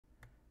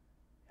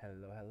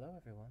Hello, hello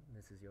everyone.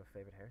 This is your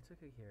favorite heretic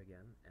here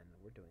again, and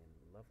we're doing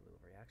a lovely little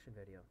reaction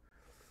video.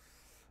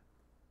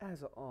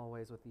 As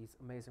always with these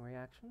amazing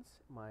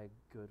reactions, my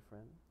good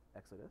friend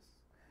Exodus,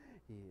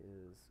 he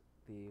is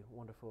the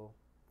wonderful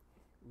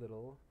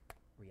little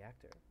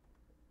reactor.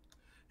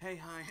 Hey,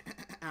 hi,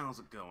 how's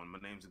it going? My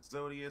name's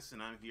Exodius,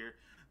 and I'm here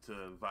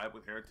to vibe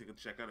with Heretic and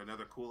check out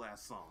another cool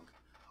ass song.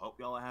 Hope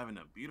y'all are having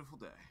a beautiful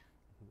day.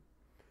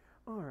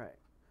 All right,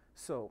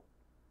 so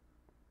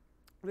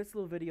this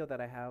little video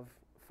that I have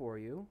for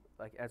you,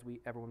 like as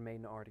everyone may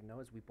already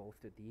know, is we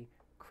both did the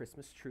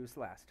Christmas truce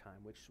last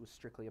time, which was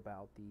strictly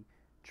about the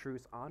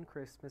truce on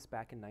Christmas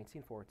back in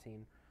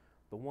 1914,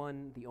 the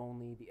one, the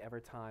only, the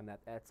ever time that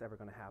that's ever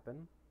going to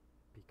happen,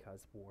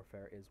 because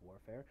warfare is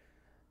warfare.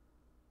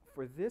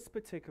 For this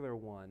particular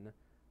one,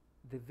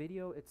 the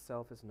video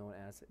itself is known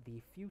as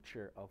the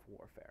future of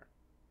warfare.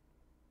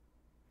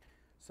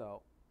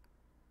 So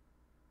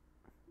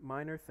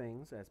minor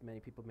things, as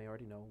many people may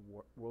already know,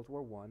 World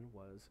War I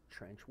was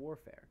trench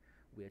warfare,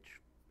 which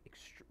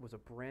was a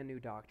brand new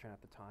doctrine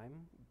at the time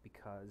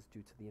because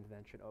due to the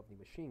invention of the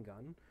machine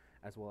gun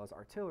as well as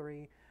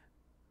artillery,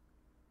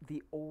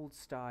 the old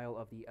style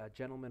of the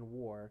gentleman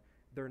war,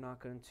 they're not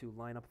going to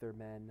line up their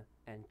men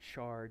and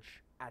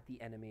charge at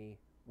the enemy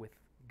with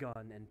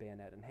gun and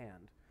bayonet in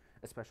hand,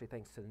 especially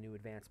thanks to the new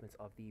advancements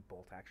of the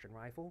bolt action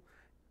rifle.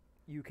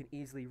 You can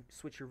easily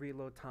switch your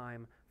reload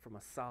time from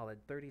a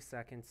solid 30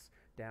 seconds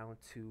down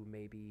to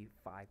maybe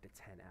 5 to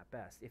 10 at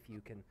best if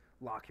you can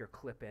lock your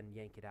clip in,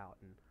 yank it out,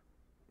 and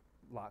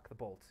lock the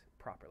bolt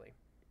properly.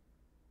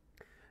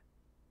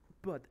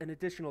 But an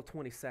additional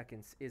 20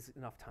 seconds is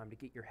enough time to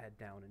get your head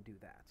down and do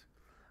that,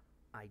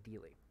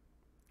 ideally.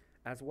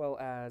 As well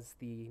as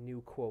the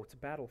new quote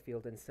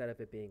battlefield, instead of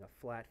it being a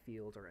flat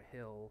field or a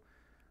hill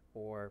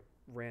or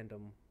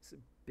random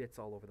bits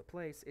all over the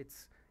place,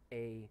 it's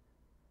a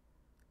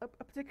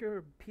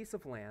particular piece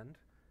of land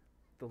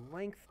the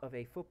length of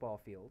a football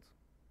field,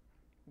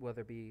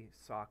 whether it be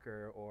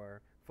soccer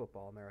or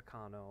football,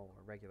 Americano,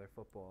 or regular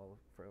football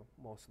for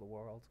most of the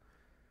world.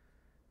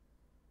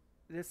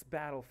 This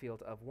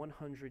battlefield of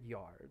 100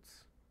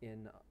 yards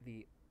in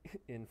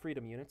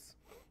freedom units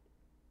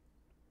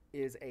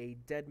is a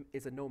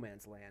no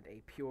man's land,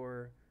 a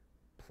pure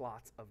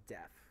plot of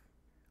death.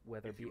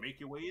 Whether it If you be make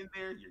your way in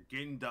there, you're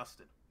getting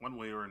dusted, one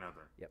way or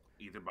another. Yep.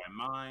 Either by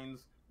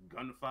mines,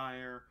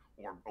 gunfire,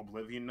 or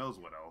oblivion knows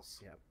what else.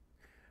 Yep.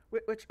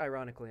 Which,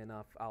 ironically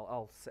enough,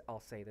 I'll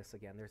say this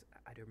again.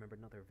 I do remember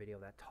another video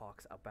that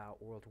talks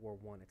about World War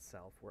I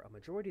itself, where a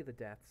majority of the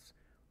deaths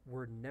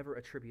were never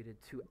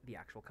attributed to the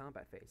actual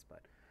combat phase.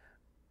 But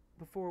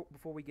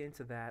before we get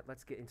into that,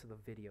 let's get into the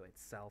video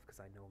itself, because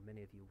I know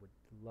many of you would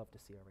love to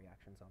see our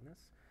reactions on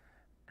this.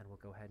 And we'll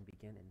go ahead and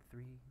begin in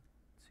 3,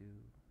 2.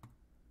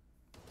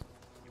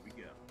 Here we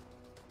go.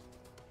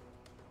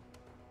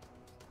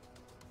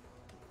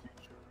 The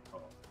future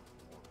of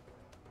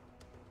warfare.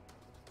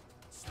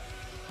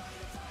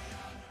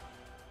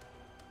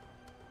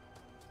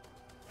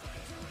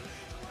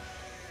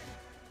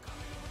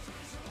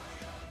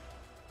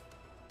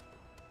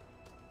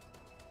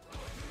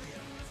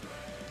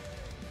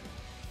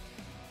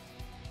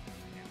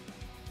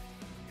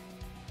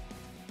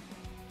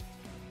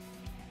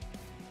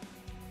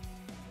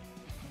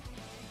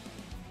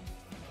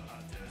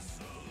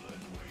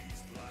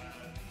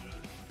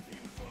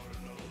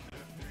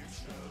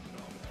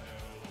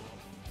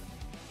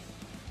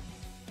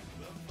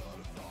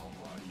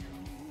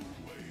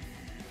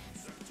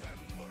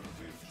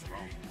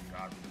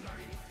 God,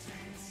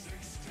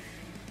 1916,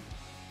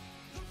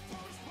 the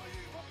first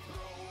wave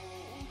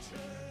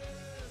approaches.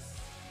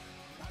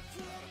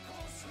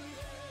 Patriarchal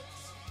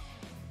slits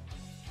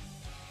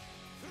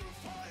through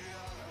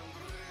fire and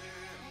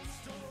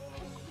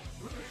brimstone,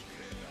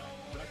 breaking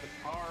away. that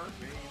guitar,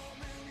 babe.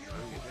 Coming your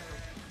way,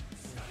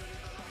 standing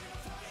in the light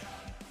of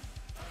fire,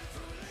 fighting to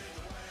lead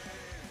the way,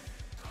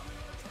 coming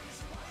on a trace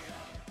of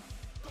fire,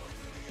 going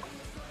to the end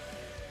of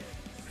grey,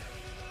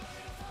 standing in the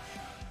light of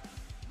fire,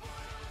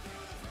 moving through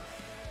the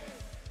fray,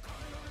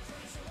 coming on a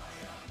trace of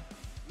fire,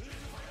 lead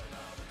the fire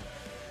another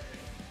day.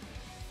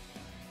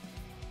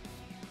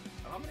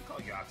 I'm gonna call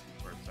Yahtzee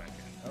for a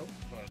second. Oh.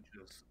 But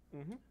just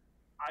Mm-hmm.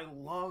 I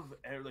love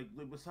like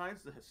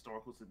besides the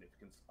historical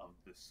significance of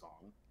this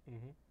song,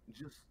 Mm-hmm.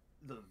 just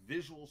the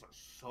visuals are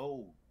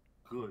so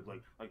good.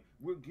 Like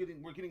we're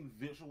getting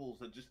visuals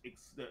that just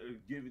that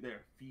give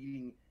they're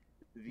feeding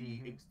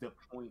the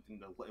point and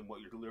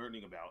what you're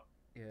learning about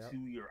Yeah. to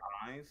your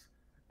eyes,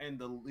 and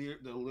the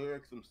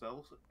lyrics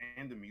themselves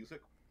and the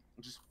music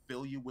just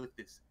fill you with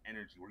this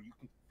energy where you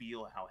can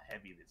feel how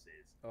heavy this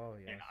is. Oh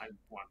And yes. I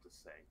want to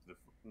say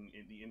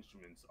the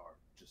instruments are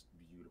just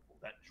beautiful.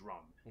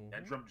 Mm-hmm.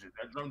 That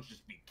drum's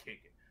just be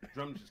kicking,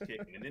 drums just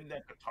kicking, and then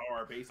that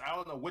guitar, bass. I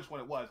don't know which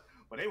one it was,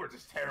 but they were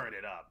just tearing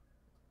it up.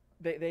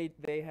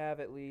 They have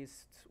at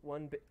least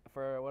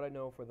for what I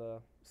know for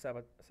the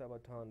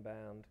Sabaton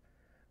band.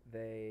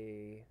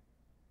 They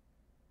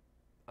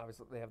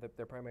obviously they have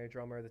their primary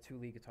drummer, the two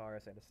lead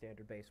guitarists, and a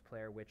standard bass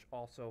player, which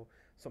also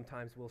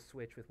sometimes will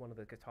switch with one of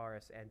the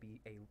guitarists and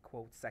be a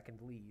quote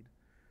second lead.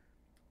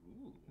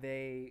 Ooh.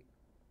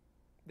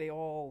 They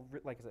all,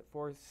 like I said,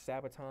 for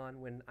Sabaton,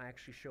 when I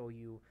actually show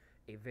you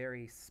a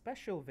very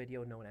special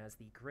video known as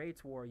the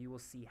Great War, you will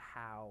see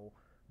how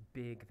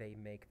big they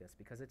make this,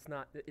 because it's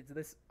not, it's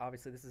this,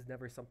 obviously this is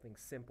never something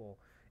simple.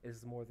 It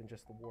is more than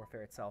just the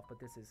warfare itself, but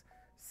this is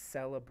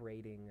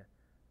celebrating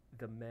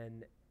the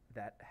men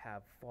that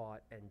have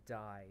fought and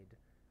died,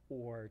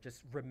 or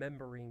just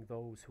remembering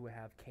those who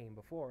have came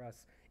before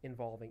us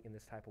involving in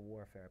this type of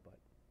warfare. But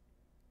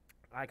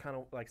I kind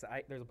of, like I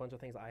said, there's a bunch of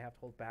things I have to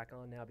hold back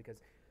on now,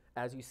 because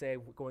as you say,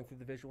 going through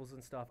the visuals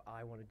and stuff,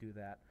 I want to do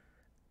that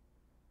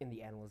in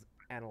the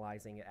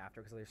analyzing it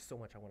after, because there's so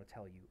much I want to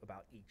tell you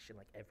about each and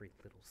like every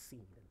little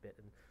scene and bit.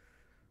 And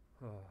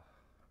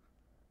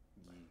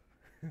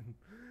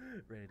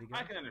ready to go?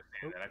 I can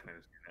understand that. I can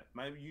understand that.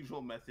 My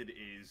usual method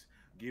is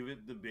give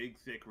it the big,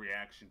 thick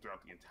reaction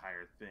throughout the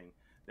entire thing.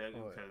 That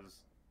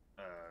because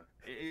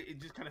it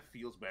just kind of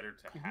feels better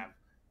to have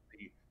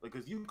the, like,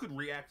 because you could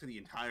react to the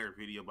entire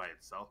video by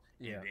itself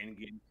and then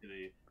get into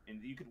the,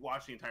 and you could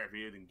watch the entire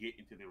video and get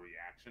into the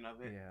reaction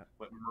of it. Yeah.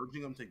 But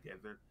merging them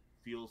together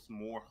feels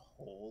more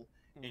whole,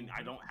 and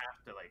I don't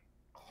have to like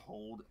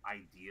hold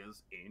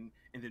ideas in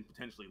and then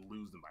potentially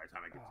lose them by the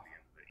time I get to the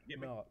end of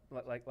it. No,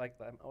 what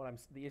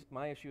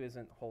my issue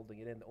isn't holding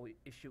it in. The only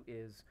issue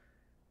is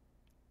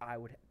I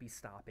would be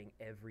stopping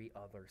every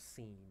other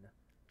scene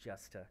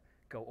just to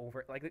go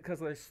over it, like, because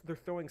they're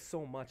throwing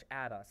so much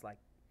at us. Like,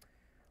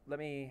 let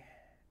me,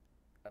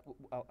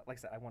 like I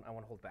said, I want to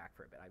hold back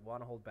for a bit. I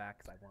want to hold back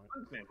because I want.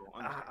 Understandable.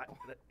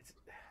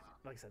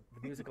 Like I said,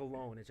 the music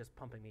alone is just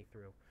pumping me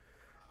through.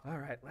 All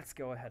right, let's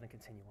go ahead and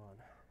continue on.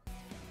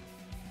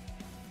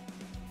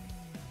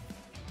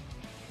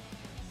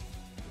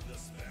 The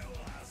spell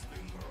has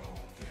been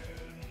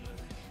broken.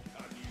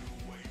 A new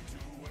way to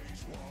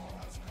wage war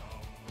has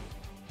come.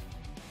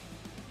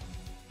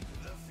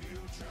 The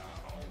future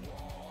of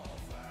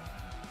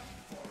warfare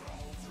for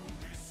all to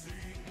be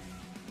seen.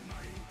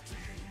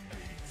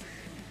 1918.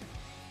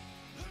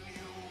 The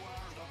new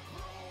world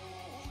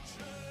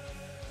approaches.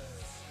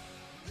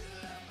 The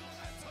level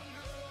at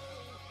under.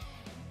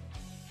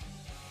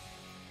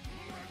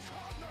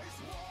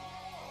 Mechanized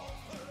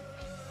warfare.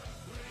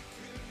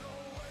 Breaking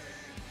away.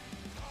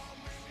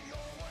 Coming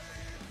your way.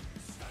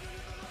 Standing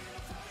in the line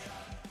of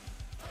fire.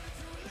 Ready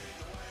to lead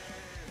the way.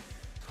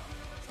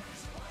 Coming on a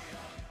trace of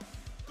fire.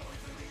 Going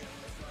through the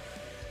endless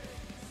gray.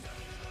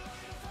 Standing in the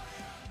line of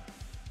fire.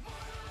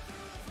 Moving on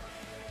through the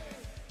fray.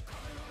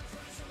 Coming on a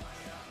trace of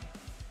fire.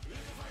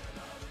 Live to fight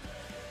another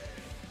day.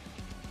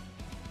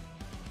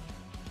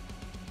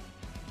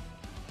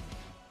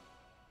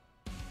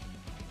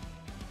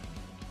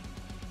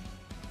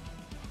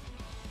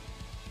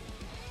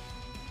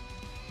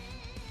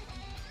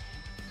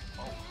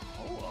 Oh,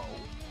 hello.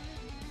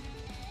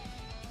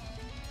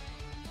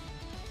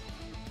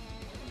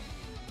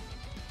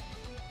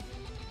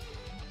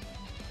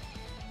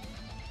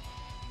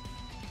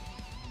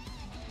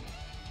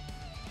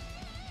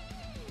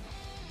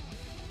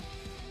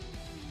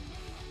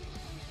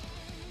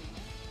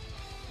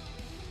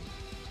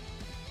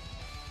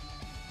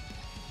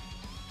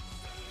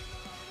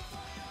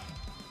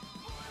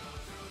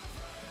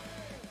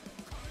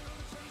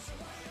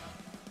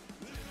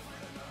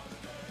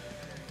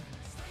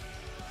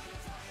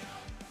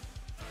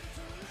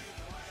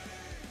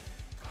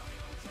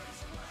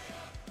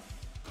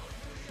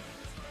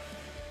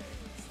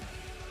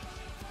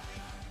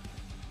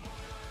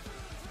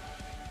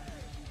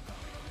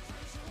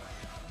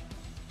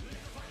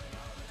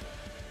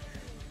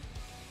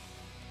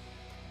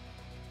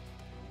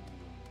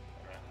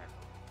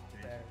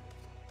 There.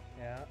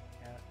 Yeah.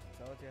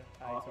 Told you.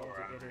 I told you.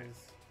 Alright.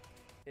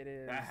 It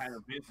is. That had a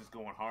business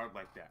going hard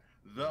like that.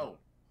 Though,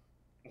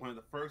 one of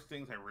the first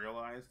things I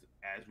realized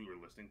as we were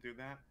listening through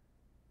that,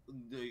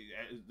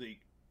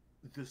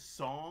 the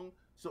song.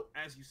 So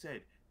as you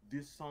said,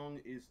 this song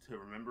is to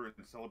remember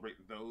and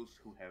celebrate those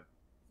who have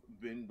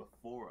been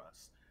before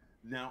us.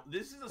 Now,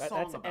 this is a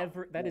song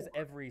about that is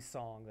war. every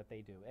song that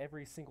they do.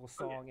 Every single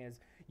song is,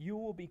 you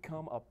will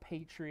become a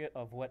patriot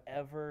of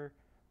whatever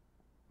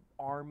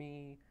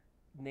army,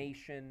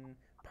 nation,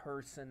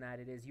 person that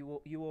it is. You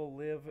will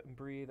live and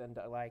breathe and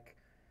like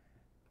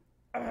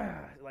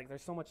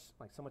there's so much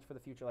for the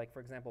future. Like,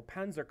 for example,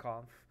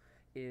 Panzerkampf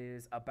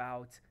is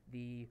about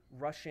the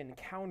Russian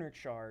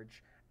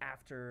countercharge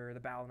after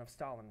the Battle of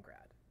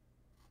Stalingrad.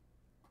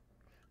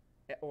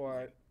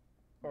 Or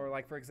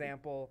like, for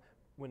example,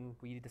 when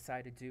we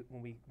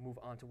move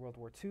on to World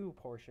War II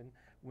portion,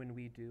 when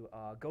we do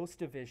Ghost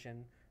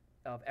Division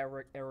of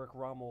Erich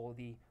Rommel,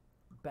 the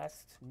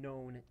best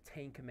known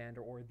tank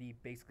commander, or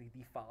basically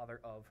the father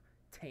of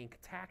tank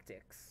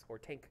tactics or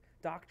tank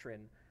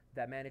doctrine,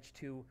 that managed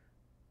to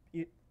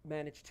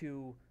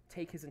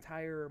take his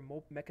entire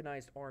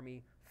mechanized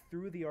army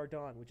through the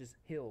Ardennes, which is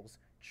hills,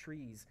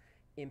 trees,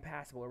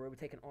 impassable, where it would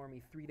take an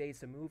army 3 days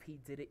to move. He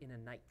did it in a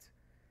night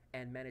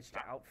and managed to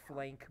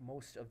outflank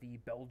most of the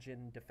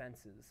Belgian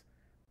defenses.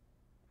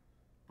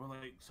 But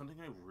like,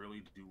 something I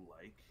really do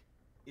like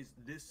is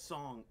this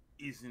song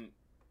isn't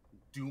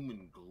doom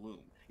and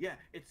gloom. Yeah,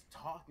 it's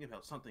talking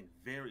about something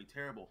very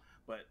terrible,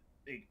 but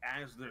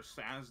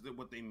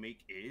what they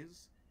make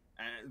is,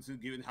 and so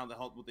given how the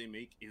help what they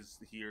make is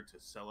here to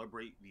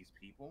celebrate these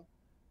people,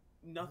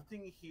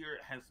 nothing here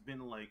has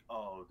been like,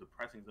 oh,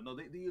 depressing. No,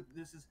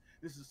 this is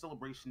a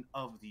celebration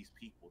of these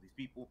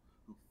people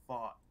who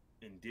fought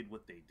and did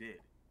what they did.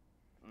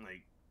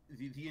 Like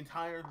the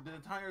entire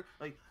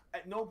like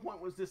at no point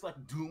was this like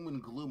doom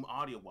and gloom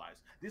audio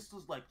wise. This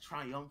was like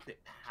triumphant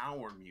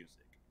power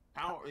music.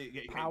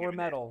 Power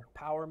metal,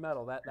 power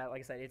metal. That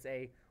like I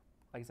said,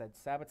 like I said,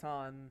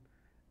 Sabaton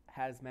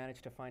has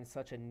managed to find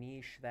such a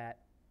niche that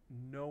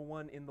no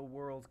one in the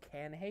world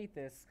can hate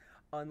this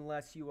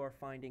unless you are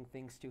finding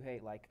things to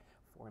hate. Like,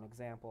 for an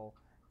example,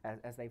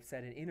 as they've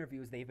said in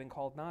interviews, they've been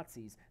called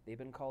Nazis, they've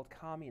been called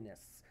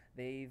communists,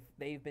 they've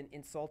been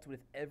insulted with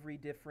every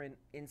different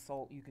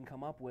insult you can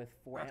come up with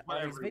for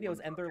all these videos,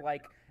 and they're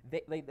like,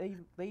 they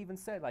even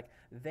said like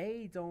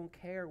they don't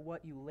care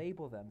what you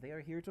label them. They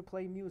are here to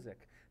play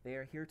music. They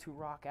are here to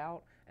rock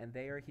out, and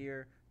they are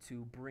here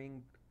to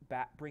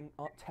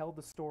tell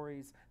the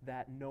stories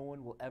that no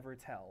one will ever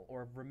tell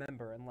or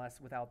remember unless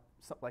without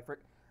like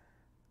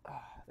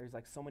there's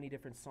like so many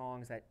different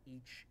songs that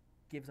each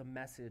gives a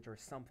message or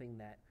something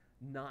that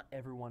not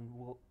everyone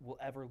will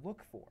ever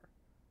look for.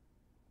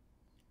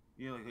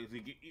 Yeah,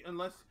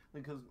 unless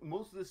because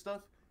most of this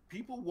stuff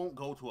people won't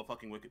go to a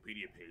fucking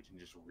Wikipedia page and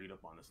just read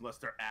up on this unless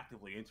they're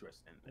actively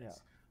interested in this.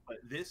 Yeah. But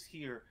this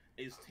here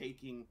is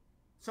taking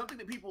something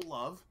that people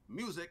love,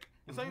 music,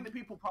 and something that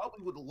people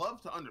probably would love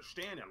to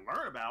understand and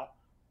learn about,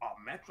 a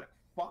metric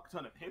fuck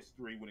ton of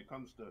history when it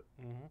comes to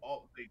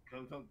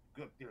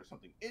there's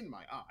something in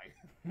my eye.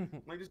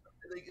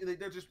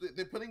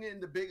 They're putting it in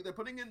the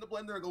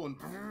blender and going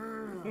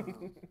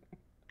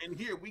and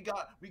here we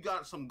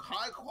got some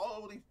high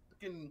quality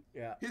fucking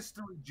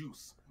history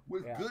juice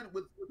with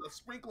with a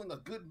sprinkling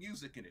of good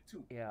music in it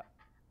too. Yeah.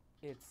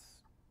 It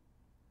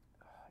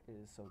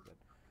is so good.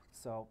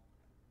 So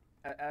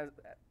as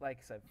like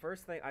I said,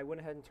 first thing, I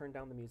went ahead and turned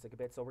down the music a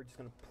bit, so we're just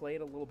going to play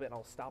it a little bit, and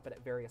I'll stop it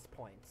at various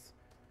points.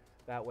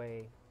 That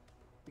way,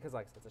 because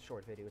like it's a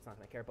short video, it's not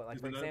going to care. But like,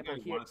 for example,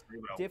 here,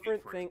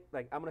 different thing,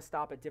 like I'm going to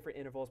stop at different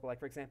intervals, but like,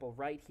 for example,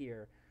 right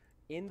here,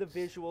 in the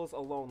visuals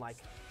alone, like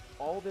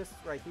all this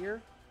right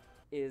here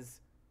is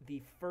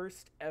the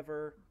first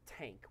ever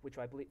tank, which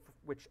I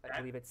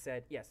believe it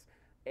said, yes,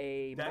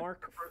 a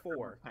Mark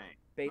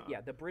IV.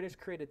 Yeah, the British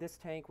created this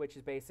tank, which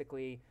is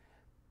basically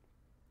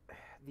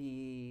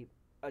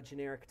a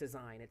generic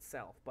design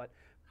itself, but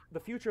the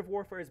future of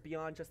warfare is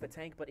beyond just the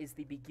tank, but is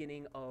the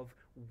beginning of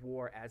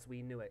war as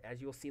we knew it. As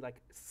you'll see,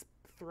 like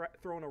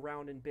thrown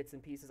around in bits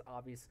and pieces,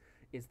 obvious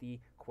is the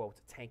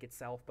quote tank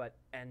itself, but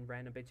and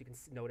random bits you can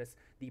notice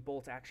the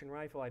bolt action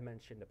rifle I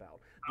mentioned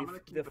about,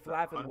 the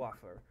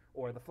Flavenwaffe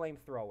or the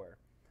flamethrower,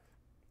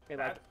 and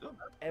like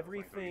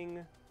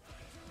everything.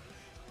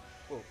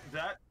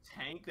 That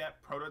tank,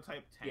 that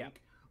prototype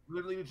tank.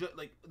 Literally, just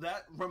like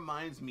that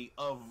reminds me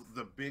of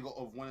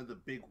one of the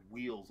big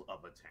wheels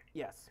of a tank.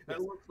 Yes,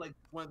 that looks like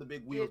one of the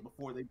big wheels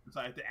before they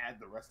decided to add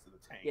the rest of the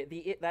tank.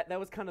 Yeah, that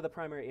was kind of the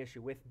primary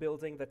issue with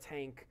building the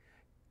tank.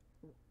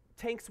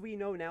 Tanks we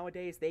know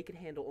nowadays, they can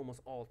handle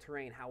almost all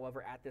terrain.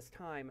 However, at this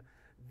time,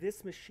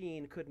 this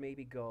machine could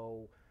maybe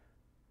go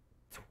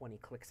 20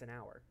 clicks an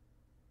hour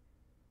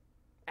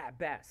at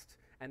best.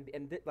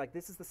 Like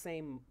this is the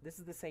same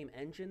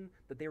engine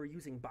that they were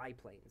using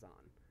biplanes on.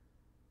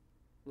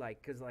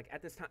 Like, because like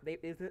at this time,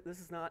 this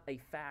is not a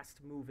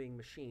fast-moving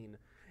machine.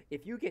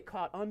 If you get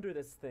caught under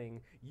this thing,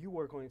 you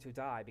are going to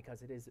die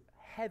because it is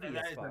heavy as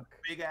fuck. That is a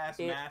big-ass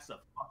mass of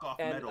fuck-off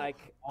metal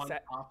on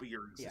top of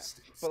your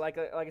existence. Yeah. But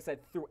like I said,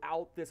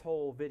 throughout this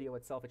whole video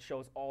itself, it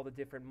shows all the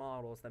different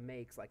models, the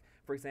makes. Like,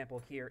 for example,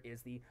 here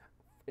is the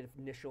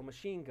initial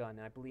machine gun,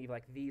 and I believe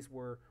like these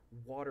were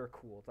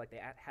water-cooled. Like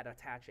they had to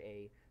attach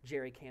a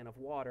jerry can of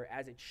water.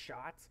 As it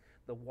shot,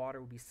 the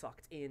water would be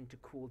sucked in to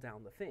cool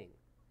down the thing.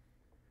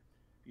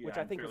 Yeah, which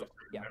I think was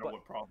metal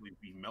would probably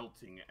be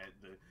melting at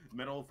the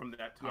metal from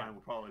that time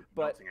would probably be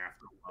melting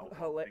after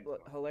a while.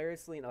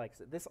 Hilariously, like I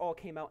said, this all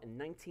came out in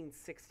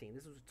 1916.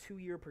 This was a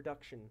 2-year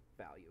production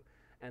value,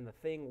 and the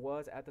thing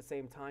was at the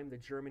same time the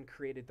German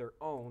created their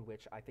own,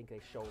 which I think they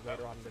show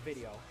later on in the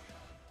video,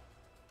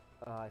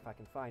 if I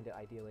can find it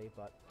ideally.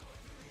 But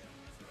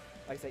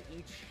like I said,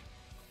 each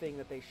thing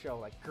that they show,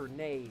 like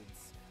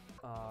grenades.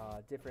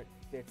 Different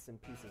bits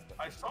and pieces. But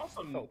I saw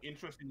some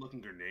interesting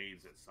looking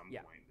grenades at some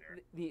point there.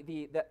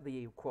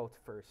 The quote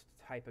first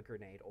type of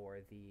grenade,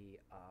 or the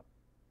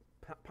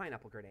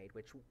pineapple grenade,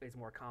 which is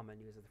more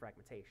common used as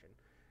fragmentation.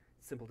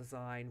 Simple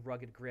design,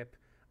 rugged grip.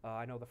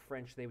 I know the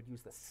French, they would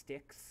use the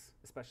sticks,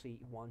 especially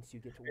once you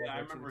get to World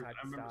War II type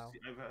style.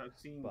 I've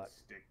seen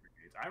stick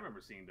grenades. I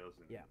remember seeing those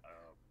in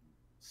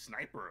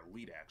Sniper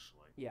Elite,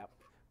 actually. Yeah.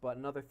 But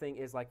another thing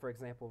is, like, for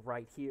example,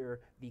 right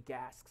here, the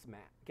gas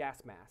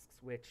masks,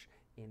 which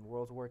in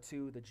World War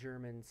II, the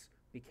Germans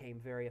became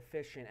very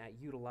efficient at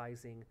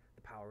utilizing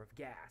the power of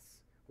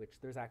gas,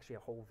 which there's actually a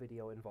whole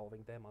video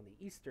involving them on the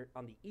east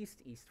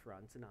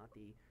front, not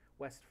the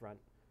west front,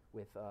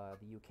 with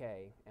the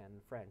UK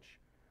and French.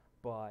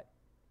 But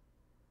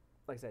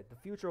like I said, the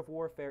future of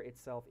warfare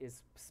itself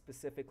is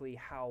specifically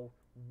how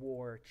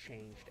war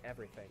changed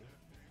everything,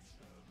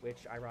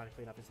 which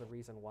ironically enough is the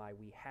reason why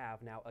we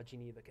have now a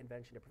Geneva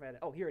Convention to prevent it.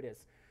 Oh, here it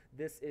is.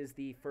 This is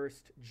the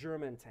first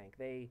German tank.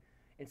 They,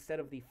 instead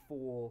of the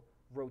full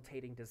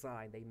rotating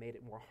design, they made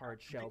it more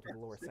hard-shelled with a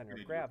lower center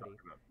of gravity.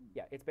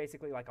 Yeah, it's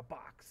basically like a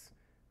box.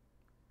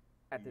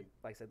 At the,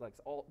 like I said, like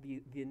all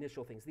the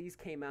initial things. These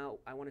came out,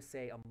 I want to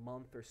say, a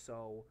month or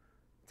so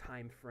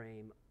time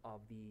frame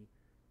of the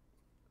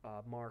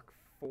Mark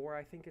IV,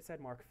 I think it said,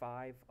 Mark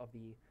V of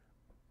the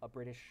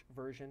British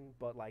version.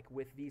 But like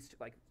with these,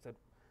 like so,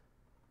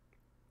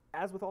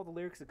 as with all the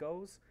lyrics it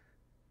goes,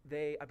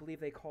 I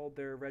believe they called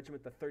their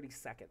regiment the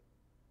 32nd.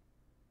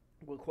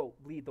 Will quote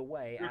lead the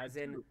way, 32. as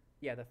in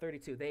yeah, the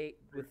 32. They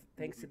with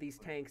thanks to these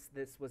tanks,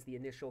 this was the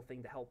initial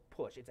thing to help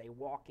push. It's a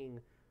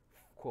walking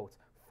quotes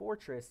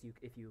fortress.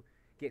 If you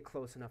get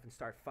close enough and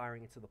start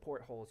firing into the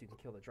portholes, you can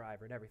kill the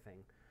driver and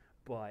everything.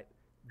 But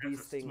these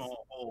It's a things,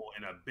 small hole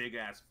in a big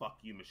ass fuck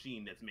you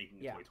machine that's making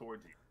its Yeah. way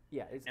towards you.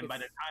 yeah, And by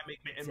the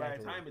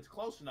exactly. time it's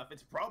close enough,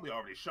 it's probably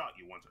already shot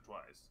you once or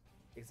twice.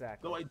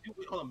 exactly. Though I do.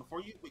 Wait, hold on,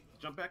 before you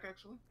jump back,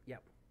 actually.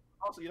 Yep.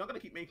 Also, you're not gonna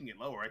keep making it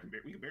lower.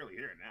 We can barely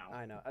hear it now.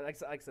 I know.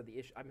 Like I said, the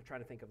issue. I'm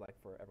trying to think of like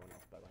for everyone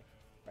else, but like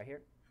right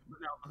here. But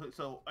now,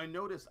 so I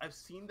noticed I've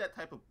seen that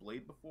type of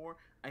blade before.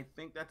 I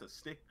think that's a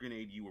stick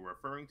grenade you were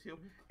referring to,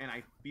 and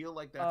I feel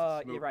like that's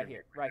a smoke yeah, right grenade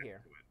here, right next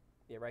here. to it.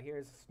 Yeah, right here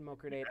is a smoke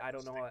grenade. Yeah, I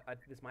don't that's know.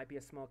 This might be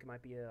a smoke. It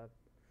might be a.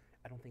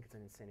 I don't think it's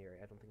an incendiary.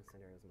 I don't think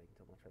incendiary doesn't make it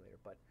until much later.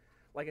 But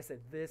like I said,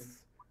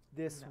 this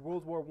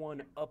World War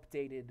I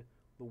updated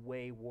the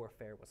way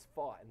warfare was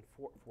fought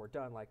and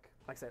done. Like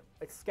I said,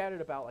 it's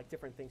scattered about like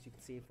different things you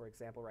can see. For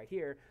example, right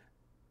here,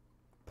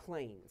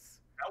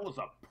 planes. That was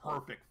a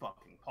perfect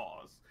fucking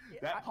pause. Yeah,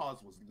 That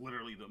pause was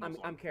literally the most.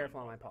 I'm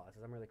careful on my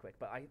pauses. I'm really quick,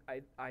 but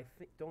I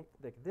don't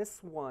think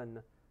this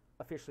one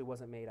officially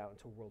wasn't made out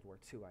until World War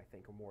II, I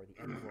think, or more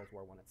the end of World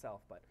War I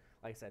itself. But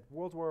like I said,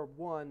 World War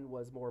I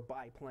was more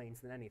biplanes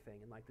than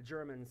anything, and like the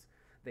Germans,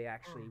 they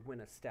actually went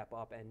a step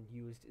up and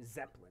used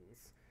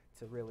Zeppelins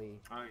to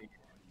really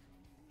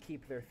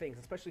keep their things,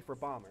 especially for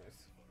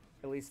bombers,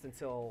 at least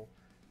until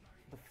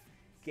the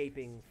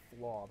gaping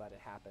flaw that it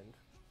happened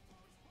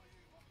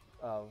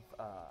of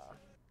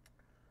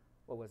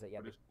what was it? Yeah,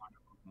 British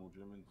Multiple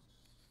Germans.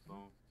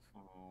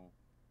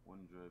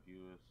 One drive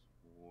U.S.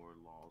 war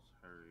laws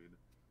hurried.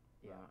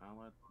 Yeah.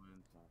 Allied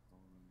lines.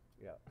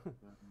 yeah.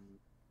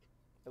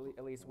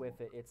 At least with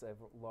it, it's a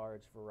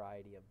large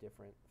variety of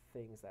different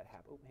things that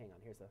happen. Oh, hang on.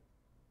 Here's a.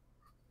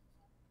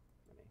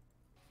 Let me.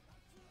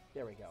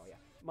 There we go. Yeah,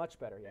 much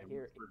better. Yeah,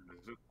 here.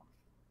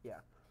 Yeah.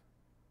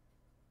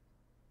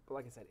 But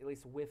like I said, at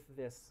least with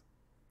this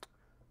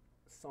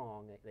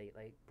song, they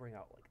bring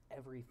out like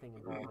everything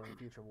involved in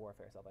future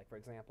warfare stuff. Like for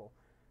example,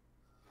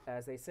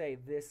 as they say,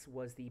 this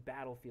was the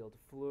battlefield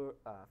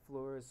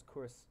Fleurs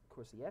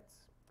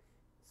Coursettes.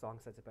 Song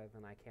says it better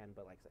than I can,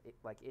 but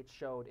like it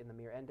showed in the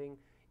mere ending,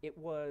 it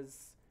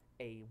was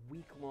a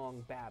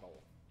week-long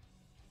battle.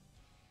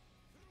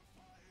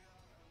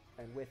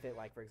 And with it,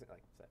 like for example,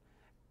 like I said,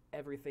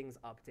 everything's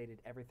updated,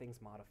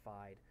 everything's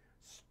modified.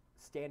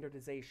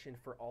 Standardization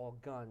for all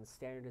guns,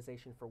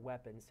 standardization for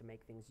weapons to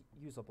make things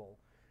usable.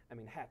 I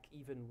mean, heck,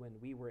 even when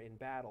we were in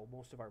battle,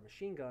 most of our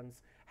machine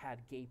guns had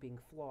gaping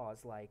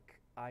flaws. Like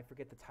I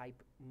forget the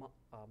type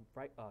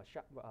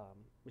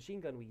machine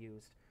gun we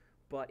used,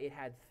 but it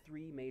had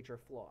 3 major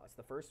flaws.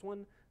 The first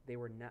one, they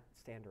were not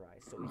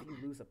standardized. So if you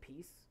lose a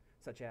piece,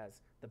 such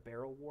as the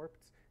barrel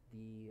warped,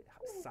 the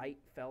sight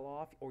fell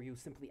off, or you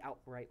simply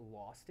outright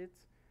lost it,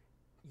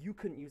 you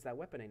couldn't use that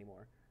weapon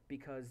anymore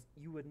because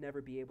you would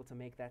never be able to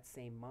make that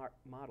same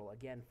model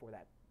again for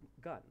that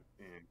gun.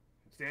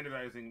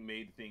 Standardizing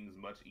made things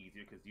much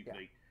easier because you could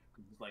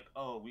it's like,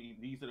 oh,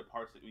 these are the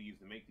parts that we use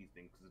to make these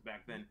things. Because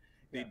back then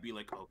they'd be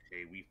like,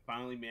 okay, we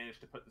finally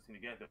managed to put this thing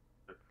together,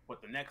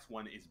 but the next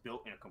one is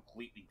built in a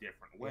completely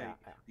different way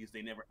because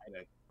they never had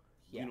a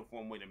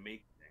uniform way to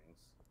make things.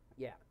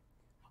 Yeah.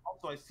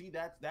 Also, I see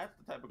that's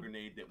the type of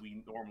grenade that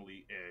we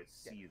normally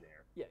see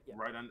there. Yeah.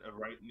 Right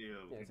near.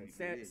 It's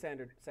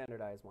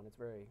standardized one. It's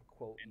very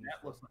quote. And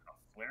that looks like a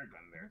flare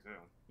gun there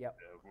too. Yep.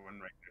 One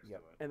right next to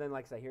it. And then,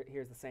 like I say,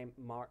 here's the same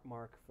mark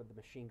for the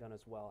machine gun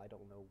as well. I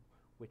don't know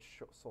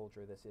which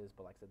soldier this is,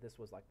 but like I said, this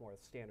was like more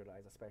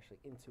standardized, especially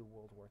into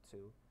World War II,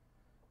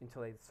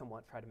 until they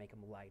somewhat tried to make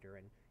them lighter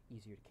and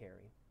easier to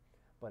carry.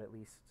 But at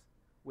least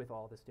with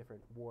all this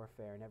different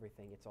warfare and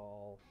everything, it's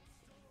all.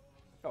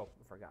 Oh,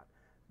 I forgot.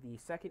 The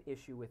second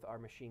issue with our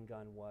machine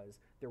gun was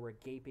there were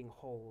gaping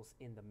holes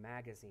in the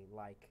magazine,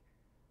 like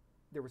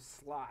there were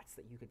slots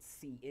that you could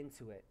see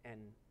into it, and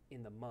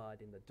in the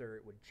mud, in the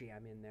dirt, would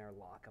jam in there,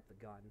 lock up the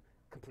gun.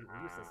 Completely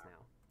useless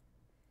now.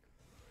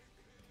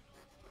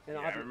 And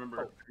I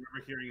remember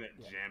hearing that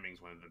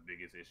jamming's one of the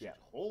biggest issues. Yeah.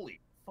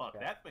 Holy fuck,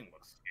 that thing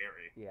looks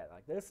scary. Yeah,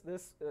 like this,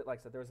 like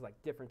I said, there was like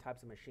different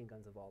types of machine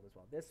guns involved as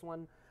well. This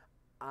one,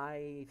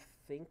 I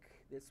think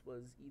this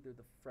was either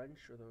the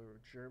French or the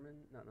German.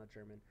 Not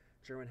German.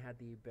 German had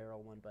the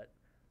barrel one, but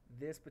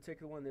This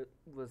particular one that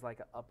was like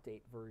an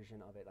update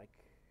version of it. Like,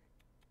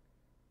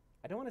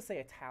 I don't want to say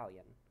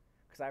Italian,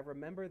 because I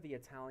remember the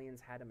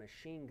Italians had a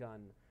machine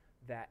gun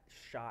that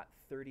shot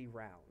 30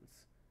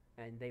 rounds,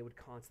 and they would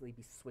constantly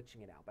be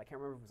switching it out. But I can't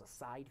remember if it was a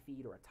side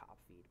feed or a top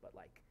feed, but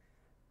like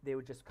they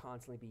would just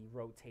constantly be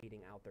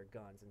rotating out their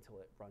guns until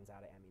it runs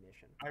out of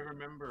ammunition. I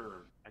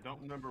remember. I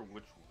don't remember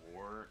which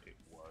war it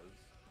was,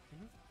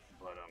 Mhm.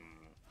 but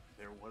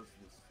there was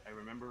this. I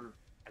remember.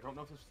 I don't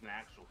know if this was an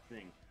actual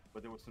thing,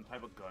 but there was some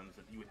type of guns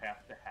that you would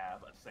have to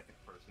have a second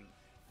person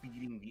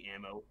feeding the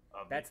ammo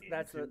of That's it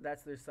that's into. the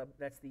that's their sub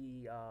that's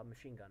the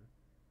machine gun.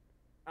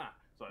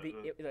 So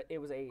It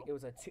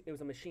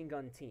was a machine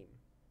gun team.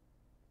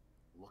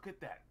 look at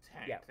that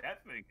tank. Yeah.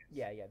 That thing. Is,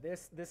 Yeah, yeah.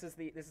 This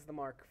is the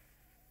Mark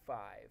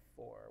 5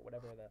 or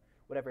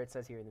whatever it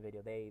says here in the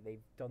video.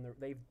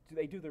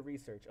 They do the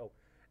research. Oh,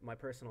 my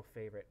personal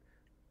favorite,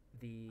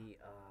 the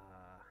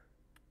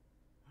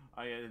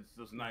Oh yeah, it's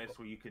those knives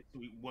where you could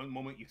one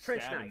moment you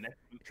Trench stab knife. and next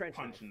you Trench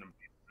punch knife. in them.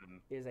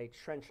 And, is a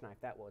trench knife.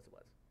 That was it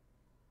was.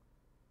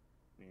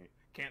 yeah.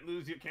 Can't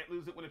lose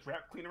it when it's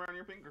wrapped clean around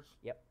your fingers.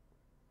 Yep.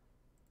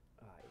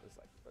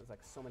 It was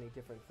like so many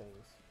different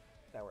things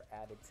that were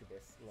added to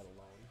this, let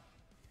alone.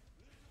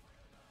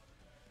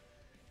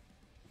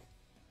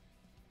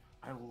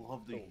 I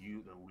love the Cool.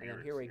 the And lyrics.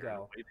 then here we here,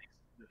 go.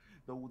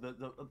 The way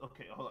they,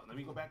 okay, hold on. Let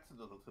me go back to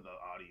the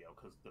audio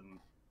because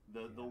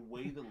the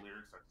way the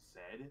lyrics are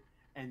said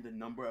and the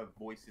number of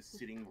voices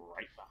sitting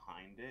right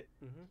behind it,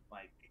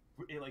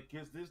 Mm-hmm. like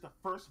gives there's the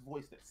first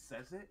voice that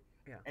says it,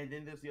 Yeah. and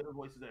then there's the other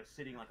voices that are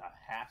sitting like a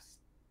half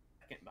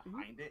second Mm-hmm.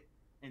 behind it,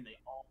 and they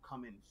all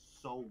come in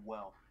so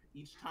well.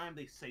 Each time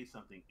they say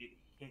something, it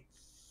hits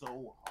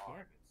so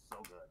hard. It's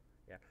so good.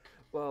 Yeah.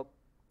 Well,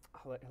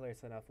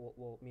 hilarious enough.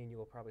 Me and you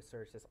will probably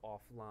search this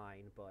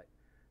offline, but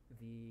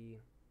the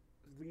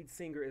lead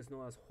singer is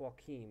known as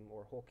Joachim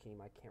or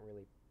Joachim. I can't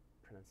really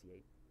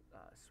pronunciate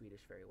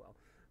Swedish very well,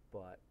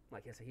 but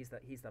like I said,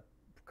 he's the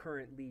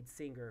current lead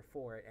singer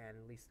for it, and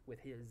at least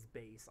with his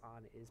bass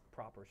on it is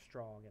proper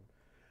strong. And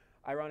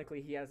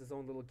ironically, he has his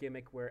own little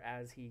gimmick where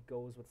as he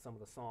goes with some of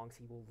the songs,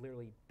 he will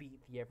literally beat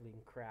the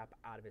everything crap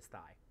out of his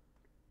thigh,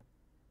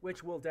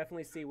 which we'll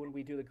definitely see when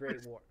we do the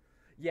Great War.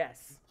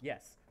 Yes,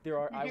 yes. There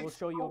are. I will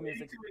show you a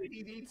music.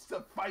 He needs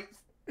to fight.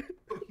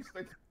 He's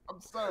like, I'm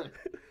sorry.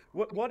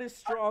 What is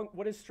strong?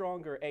 What is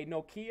stronger, a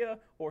Nokia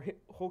or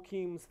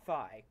Joachim's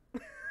thigh?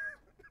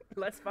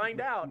 Let's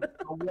find out.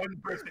 A one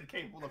person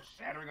capable of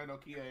shattering a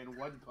Nokia in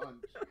one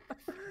punch.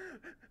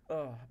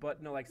 Oh,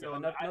 but no, like so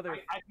No, another.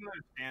 I can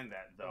understand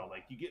that though.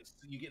 Like you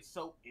get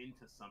so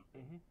into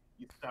something, Mhm.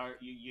 you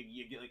start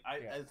you get like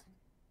Yeah. as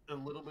a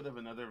little bit of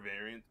another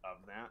variant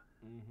of that.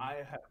 Mhm. I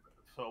have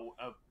so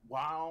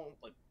while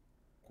like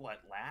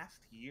what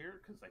last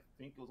year because I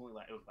think it was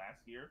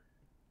last year.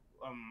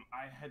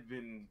 I had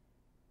been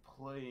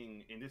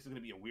playing, and this is gonna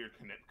be a weird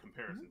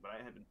comparison, but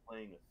I had been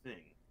playing a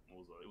thing. It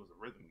was a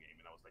rhythm game,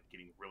 and I was like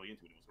getting really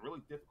into it. It was a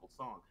really difficult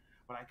song,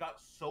 but I got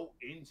so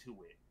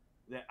into it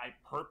that I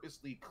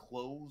purposely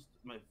closed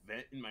my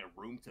vent in my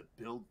room to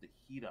build the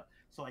heat up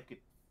so I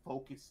could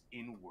focus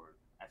inward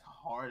as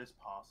hard as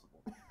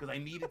possible because I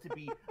needed to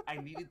be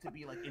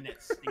like in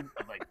that state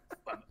of like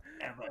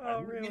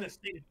really? in a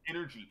state of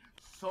energy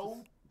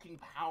so fucking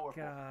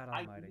powerful. God I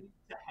almighty. need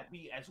to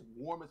be as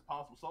warm as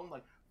possible. So I'm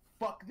like,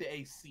 fuck the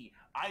AC.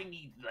 I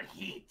need the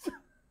heat.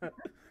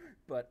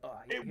 But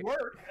It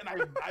worked, and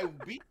I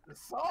beat the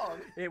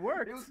song. It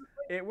worked. It was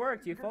It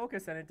worked. You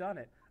focused and it done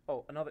it.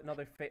 Oh,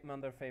 another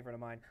favorite of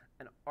mine,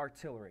 an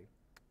artillery.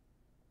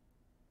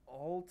 A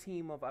whole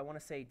team of I want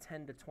to say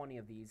 10 to 20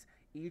 of these.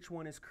 Each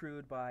one is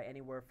crewed by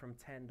anywhere from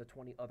 10 to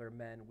 20 other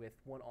men with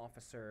one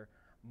officer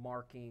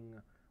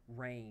marking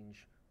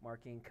range,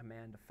 marking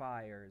command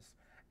fires.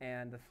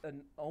 And the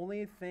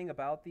only thing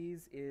about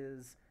these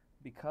is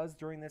because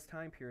during this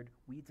time period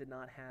we did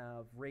not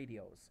have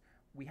radios.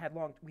 We had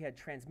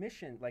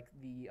transmission like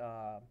we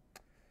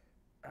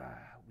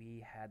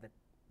had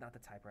not the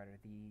typewriter,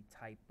 the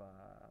type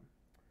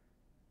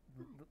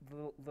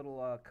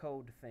little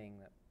code thing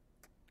that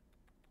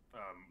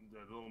the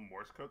little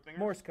Morse code thing.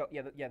 Morse code,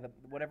 the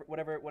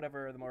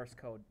whatever the Morse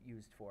code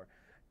used for.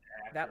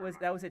 That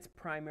was its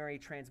primary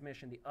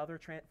transmission. The other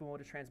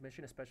mode of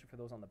transmission, especially for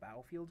those on the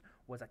battlefield,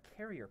 was a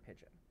carrier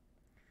pigeon.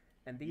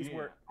 And these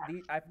were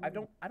I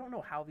don't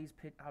know how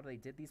they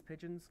did these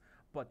pigeons,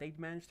 but they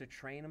managed to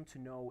train them to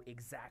know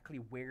exactly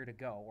where to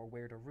go or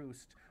where to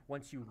roost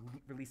once you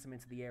release them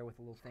into the air with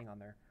a little thing on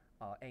their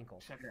ankle.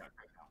 Check it out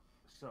right now.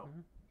 So,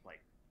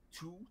 like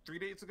 2-3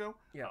 days ago,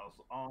 Yeah. I was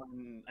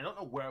on. I don't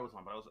know where I was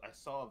on, but I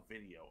saw a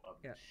video of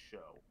the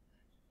show,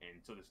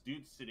 and so this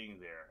dude's sitting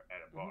there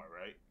at a bar,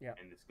 right? Yeah.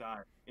 And this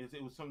guy, it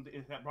was something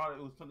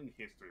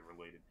history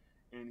related,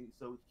 and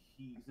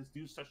this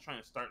dude starts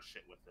trying to start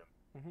shit with him.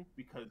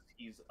 Because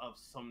he's of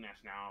some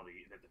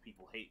nationality that the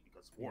people hate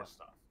because war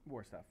stuff.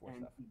 War stuff.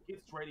 He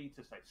gets ready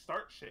to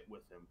start shit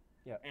with him.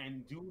 Yeah.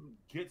 And dude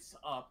gets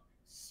up,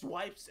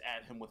 swipes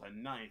at him with a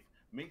knife,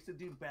 makes the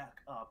dude back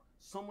up.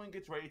 Someone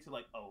gets ready to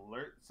like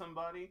alert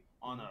somebody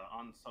on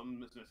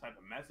some type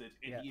of message,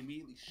 and Yeah. he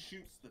immediately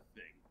shoots the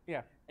thing.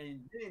 Yeah.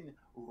 And then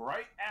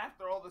right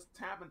after all this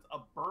happens, a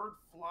bird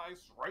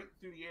flies right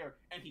through the air,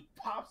 and he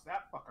pops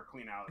that fucker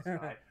clean out of the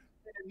sky.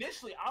 And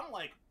initially, I'm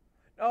like,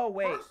 Oh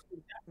wait,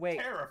 personally, that's wait.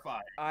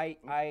 terrifying. I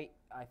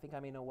think I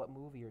may know what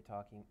movie you're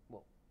talking.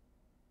 Well,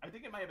 I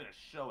think it might have been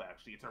a show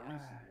actually. It's a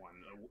recent one.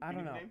 I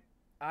don't know. Name?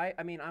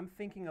 I mean, I'm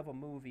thinking of a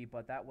movie,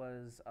 but that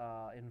was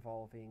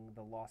involving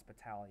the Lost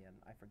Battalion.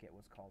 I forget what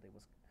it's called. It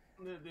was.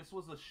 This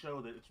was a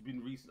show that I've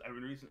been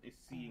recently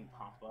seeing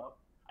pop up.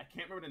 I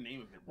can't remember the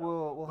name of it.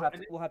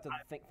 We'll have to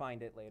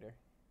find it later.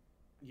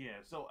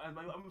 Yeah, so I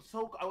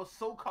was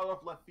so caught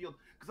off left field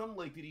because I'm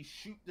like, did he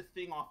shoot the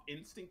thing off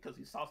instinct because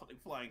he saw something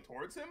flying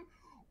towards him,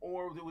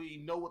 or do we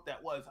know what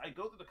that was? I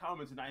go to the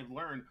comments and I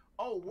learned,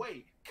 oh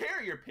wait,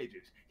 carrier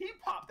pigeons. He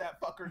popped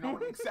that fucker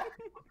knowing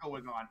exactly what's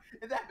going on,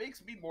 and that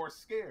makes me more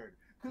scared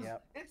because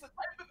it's a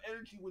type of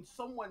energy when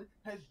someone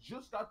has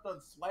just got done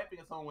swiping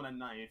at someone with a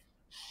knife,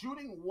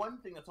 shooting one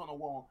thing that's on a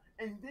wall,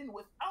 and then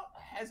without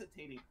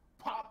hesitating,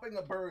 popping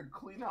a bird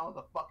clean out of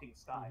the fucking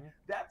sky.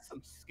 That's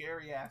some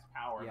scary ass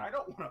power. And I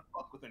don't want to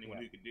fuck with anyone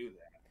who can do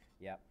that.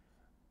 Yeah.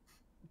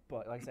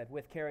 But like I said,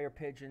 with carrier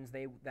pigeons,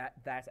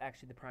 that's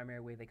actually the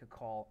primary way they could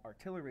call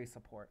artillery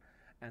support.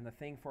 And the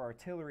thing for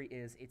artillery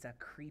is it's a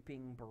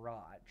creeping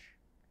barrage.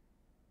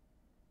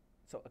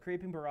 So a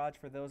creeping barrage,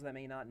 for those that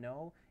may not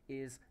know,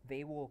 is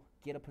they will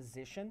get a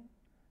position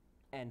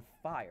and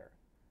fire,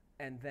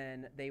 and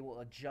then they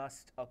will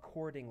adjust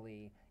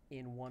accordingly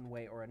in one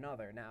way or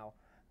another. Now,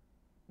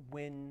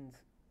 wind,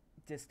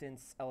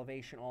 distance,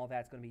 elevation, all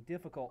that's going to be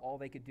difficult. All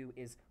they could do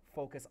is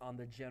focus on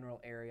the general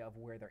area of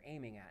where they're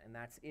aiming at, and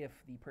that's if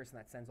the person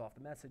that sends off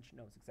the message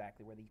knows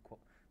exactly where the quote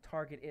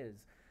target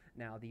is.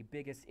 Now, the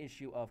biggest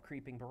issue of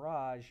creeping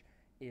barrage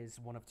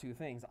is one of two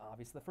things.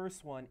 Obviously, the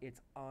first one,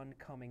 it's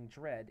oncoming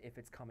dread if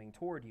it's coming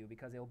toward you,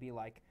 because it'll be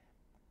like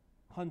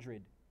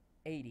 100,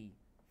 80,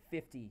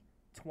 50,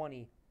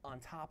 20 on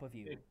top of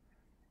you.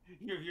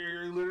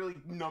 You're literally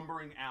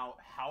numbering out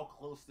how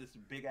close this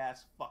big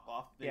ass fuck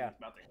off thing is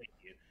about to hit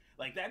you.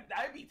 Like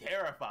I'd be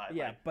terrified.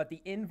 Yeah, like, but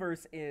the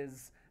inverse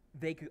is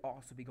they could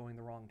also be going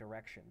the wrong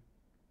direction.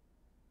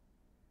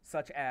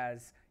 Such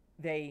as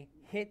they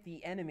hit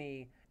the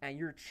enemy and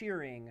you're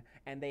cheering,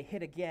 and they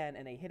hit again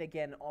and they hit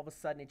again, and all of a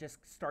sudden it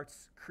just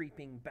starts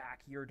creeping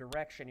back your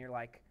direction. You're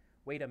like,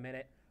 wait a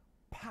minute,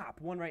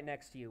 pop one right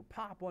next to you,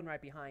 pop one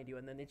right behind you,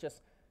 and then it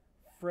just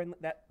like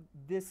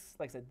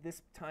I said,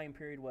 this time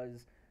period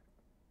was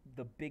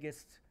the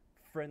biggest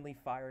friendly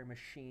fire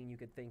machine you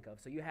could think of.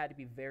 So you had to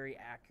be very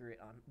accurate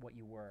on what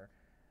you were.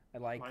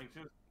 And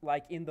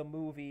like in the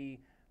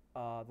movie,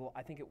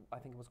 I think it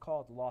was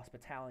called Lost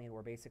Battalion,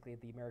 where basically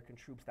the American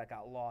troops that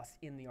got lost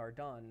in the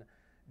Ardennes,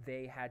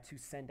 they had to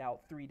send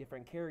out 3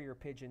 different carrier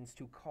pigeons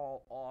to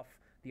call off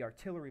the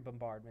artillery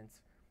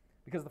bombardments,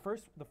 because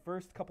the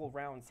first couple of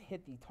rounds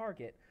hit the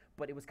target,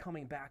 but it was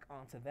coming back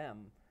onto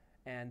them,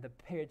 and the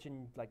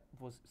pigeon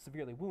was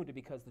severely wounded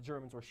because the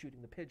Germans were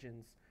shooting the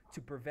pigeons to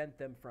prevent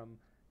them from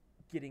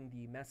getting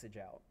the message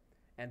out.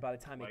 And by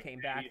the time it came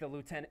back, the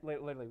lieutenant,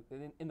 literally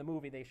in the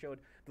movie, they showed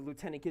the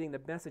lieutenant getting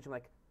the message and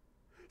like,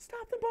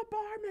 stop the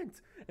bombardment!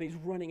 And he's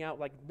running out,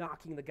 like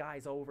knocking the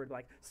guys over,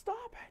 like,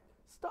 stop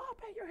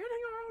it, you're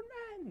hitting our own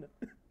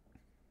men!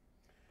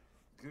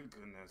 Good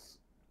goodness.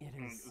 It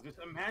is. Just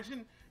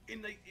imagine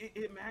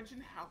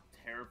imagine how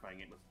terrifying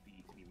it must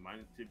be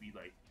to be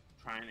like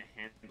trying to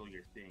handle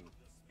your thing,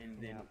 and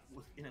then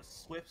within a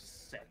swift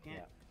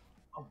second,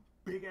 a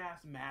big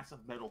ass mass of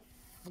metal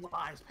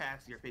flies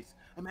past your face.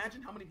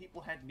 Imagine how many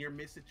people had near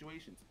miss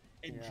situations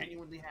and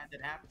genuinely had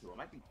that happen to them.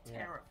 I'd be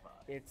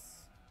terrified.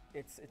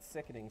 It's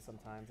sickening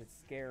sometimes. It's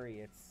scary.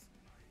 It's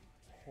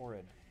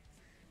horrid.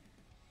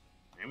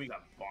 And we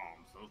got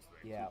bombs. Those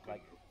things. Yeah,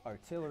 like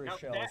artillery now,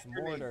 shells,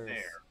 mortars.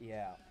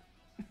 Yeah.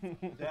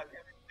 That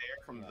there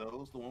from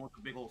those, the one with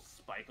the big old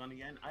spike on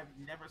the end. I've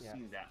never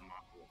seen that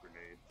model of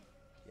grenade.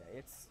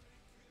 Yeah,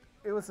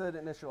 it was an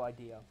initial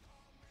idea.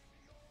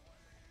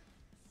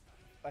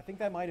 I think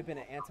that might have been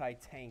an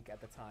anti-tank at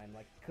the time,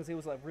 like, because it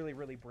was like really,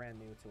 really brand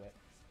new to it.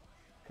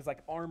 Because like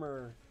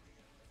armor,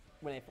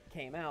 when it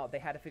came out, they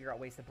had to figure out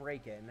ways to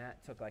break it, and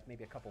that took like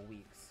maybe a couple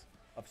weeks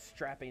of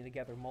strapping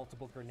together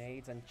multiple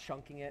grenades and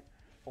chunking it,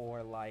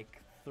 or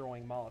like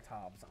throwing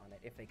Molotovs on it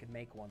if they could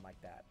make one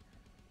like that.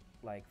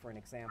 Like for an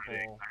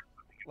example,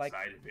 like to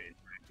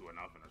an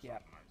oven or something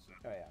like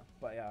that. Oh yeah,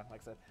 but yeah,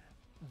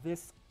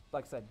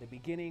 like I said, the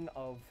beginning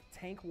of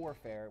tank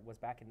warfare was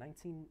back in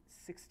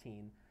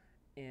 1916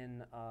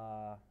 in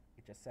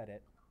it just said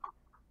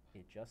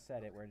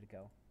it. Where did it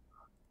go?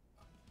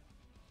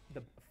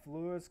 The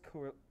Fleurs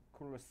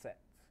Courset,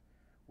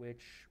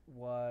 which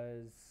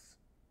was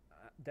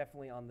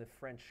definitely on the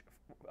French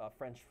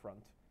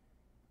front,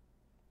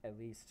 at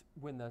least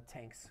when the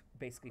tanks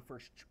basically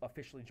first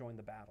officially joined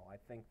the battle. I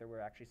think there were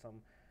actually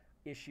some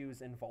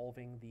issues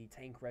involving the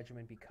tank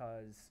regiment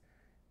because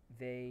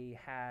they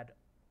had,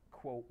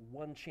 quote,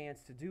 one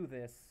chance to do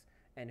this,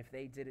 and if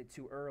they did it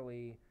too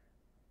early,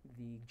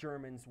 the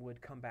Germans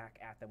would come back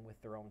at them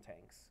with their own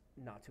tanks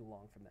not too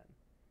long from then.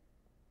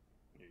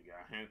 You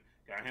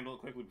gotta handle it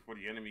quickly before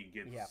the enemy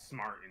gets Yeah.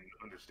 smart and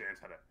understands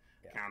how to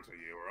Yeah. counter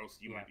you, or else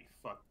you Yeah. might be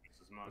fucked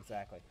just as much.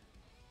 Exactly.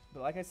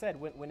 But like I said,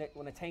 when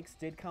the tanks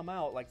did come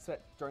out, like so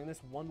during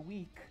this 1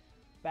 week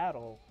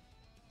battle,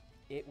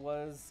 it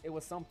was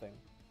something.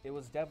 It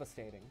was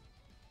devastating.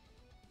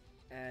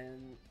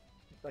 And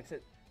like I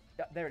said,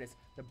 there it is.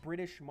 The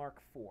British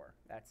Mark IV.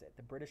 That's it.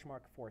 The British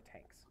Mark IV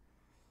tanks.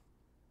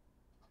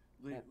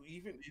 Like,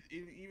 even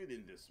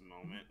in this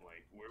moment,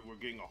 like we're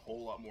getting a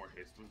whole lot more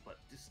history, but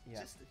just Yeah.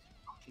 just the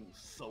fucking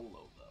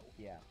solo though.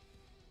 Yeah.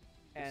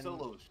 The And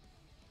solo is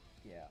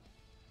yeah.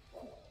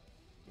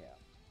 Yeah.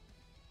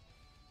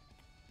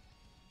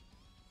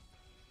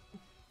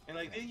 and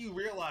like then you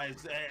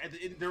realize that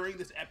during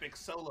this epic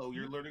solo,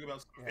 you're learning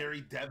about some Yeah.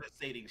 very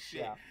devastating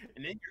shit, Yeah.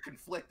 and then you're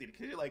conflicted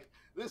because you're like,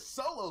 this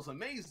solo's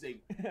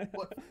amazing, but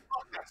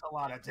fuck, that's a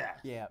lot of death.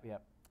 Yeah, yeah.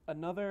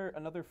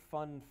 Another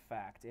fun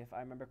fact, if I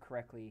remember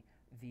correctly,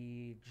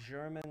 the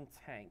German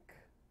tank,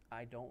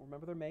 I don't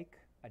remember their make,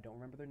 I don't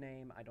remember their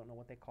name, I don't know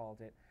what they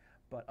called it,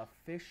 but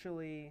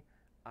officially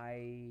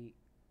I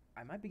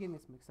might be getting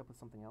this mixed up with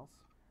something else,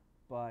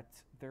 but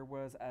there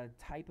was a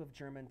type of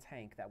German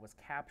tank that was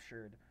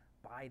captured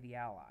by the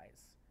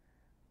Allies.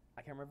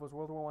 I can't remember if it was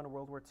World War I or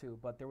World War II,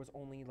 but there was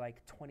only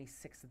like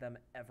 26 of them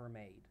ever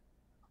made.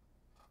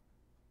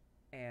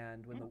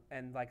 And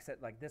and like I said,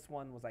 like this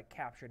one was like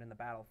captured in the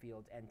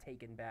battlefield and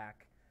taken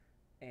back,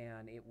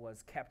 and it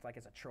was kept like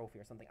as a trophy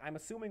or something. I'm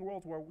assuming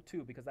World War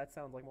II because that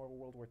sounds like more of a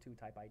World War II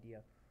type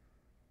idea.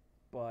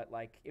 But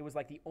like it was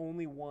like the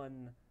only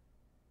one.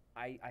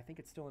 I think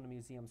it's still in a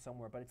museum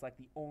somewhere, but it's like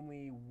the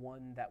only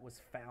one that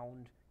was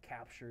found,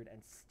 captured,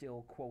 and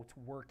still quote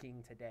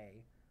working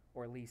today,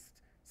 or at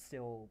least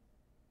still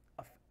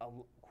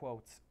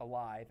quote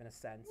alive in a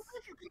sense. What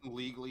if you can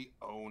legally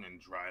own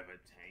and drive a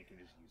tank and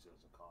just use it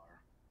as a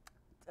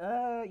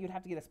car? You'd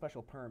have to get a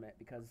special permit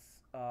because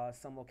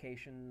some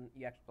location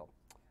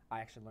I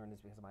actually learned this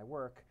because of my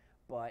work.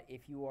 But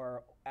if you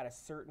are at a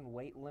certain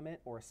weight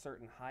limit or a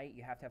certain height,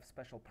 you have to have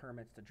special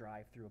permits to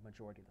drive through a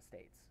majority of the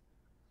states.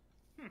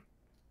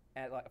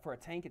 And like, for a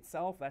tank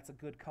itself, that's a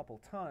good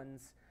couple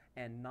tons,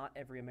 and not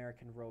every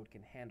American road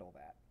can handle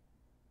that.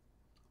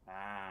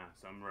 Ah,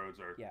 some roads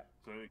are. Yeah.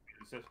 So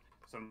it's just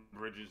some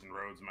bridges and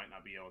roads might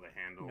not be able to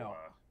handle No.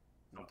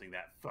 something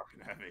that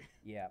fucking heavy.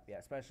 Yeah,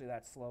 especially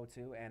that slow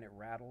too, and it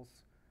rattles.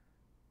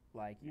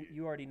 Like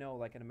you already know,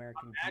 like an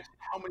American. Imagine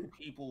how many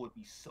people would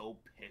be so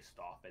pissed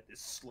off at this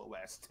slow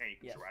ass tank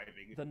Yeah.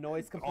 driving The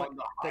noise on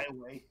the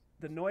highway.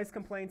 the noise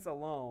complaints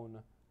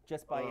alone,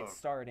 just by it Ugh.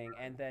 starting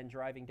and then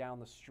driving down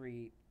the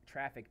street,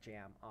 traffic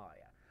jam. Oh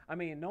yeah. I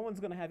mean, no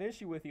one's gonna have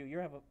issue with you. You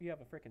have a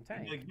freaking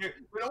tank. Like,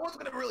 no one's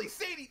gonna really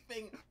say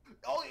anything.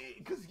 Oh,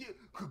 because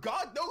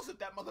God knows that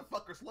that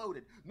motherfucker's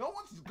loaded. No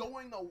one's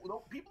going.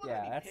 No, people are Yeah,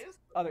 gonna that's be pissed.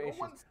 other no issues.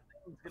 one's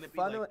gonna be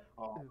Funnily- like,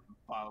 oh,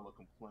 file a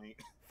complaint.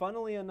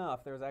 Funnily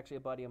enough, there was actually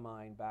a buddy of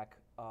mine back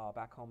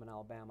home in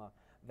Alabama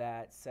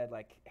that said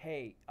like,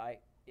 "Hey,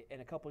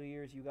 in a couple of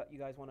years, you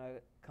guys want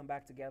to come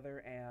back together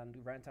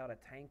and rent out a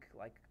tank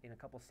like in a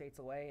couple states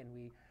away, and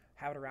we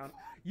have it around."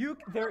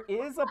 There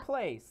is a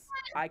place.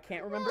 I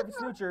can't remember if it's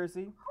New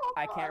Jersey.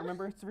 I can't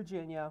remember if it's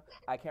Virginia.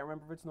 I can't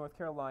remember if it's North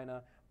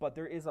Carolina. But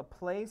there is a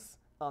place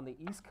on the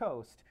East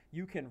Coast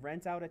you can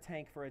rent out a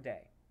tank for a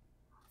day.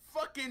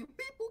 Fucking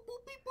beep boop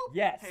boop beep boop.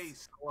 Yes. Hey,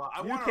 so,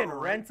 I You want can to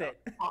rent a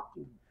it.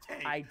 fucking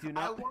tank. I do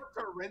not- I want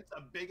to rent a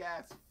big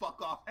ass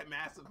fuck off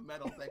massive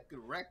metal that could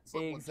wreck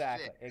someone's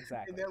Exactly. shit.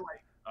 Exactly. And they're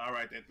like, all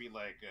right, that'd be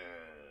like,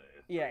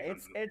 Yeah,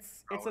 it's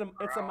 $300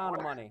 per amount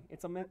of hour. money.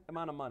 It's a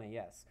amount of money,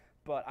 yes.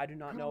 But I do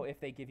not know if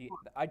they give you.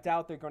 I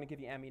doubt they're going to give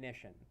you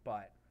ammunition.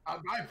 But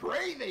I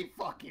pray they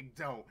fucking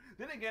don't.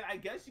 Then again, I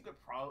guess you could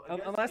probably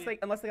unless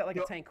they got like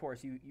a tank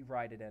course, you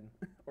ride it in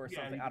or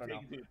something. You I could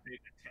don't know. take it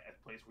to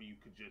a place where you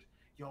could just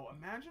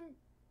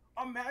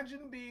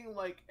imagine being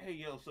like, hey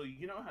yo, so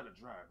you know how to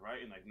drive,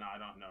 right? And like, no, I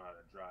don't know how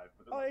to drive.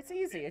 But Oh, it's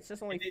easy. It's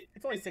just only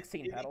it's only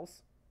 16 it-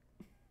 pedals.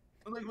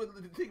 Like,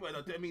 think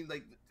about it. I mean,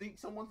 like, think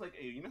someone's like,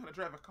 hey, you know how to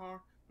drive a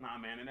car? Nah,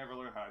 man, I never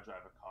learned how to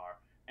drive a car.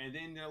 And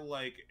then they're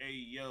like, hey,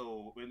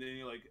 yo, and then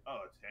you're like, oh,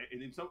 and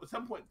then at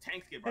some point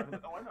tanks get brought up.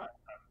 Like, oh, I know how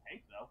to drive a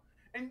tank though.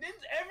 And then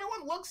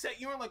everyone looks at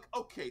you and like,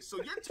 okay, so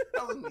you're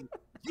telling me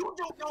you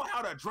don't know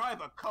how to drive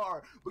a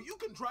car, but you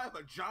can drive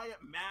a giant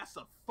mass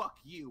of fuck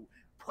you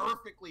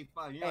perfectly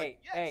fine. You're like,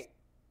 yes. Hey,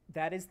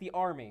 that is the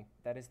army.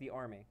 That is the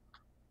army.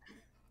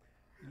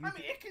 I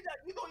mean,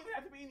 you don't even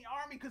have to be in the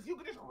army because you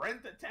could just rent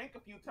a tank a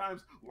few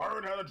times,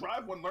 learn how to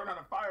drive one, learn how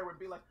to fire one,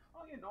 be like,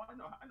 oh yeah, no, I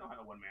know how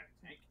to one man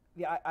a tank.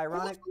 Yeah,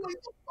 ironic. Who's going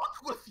to fuck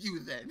with you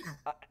then?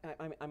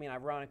 I mean,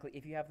 ironically,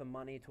 if you have the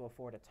money to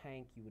afford a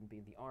tank, you wouldn't be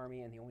in the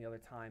army. And the only other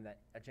time that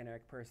a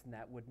generic person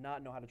that would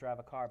not know how to drive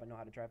a car but know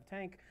how to drive a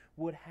tank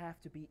would have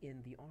to be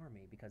in the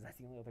army, because that's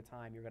the only other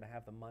time you're going to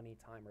have the money,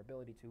 time, or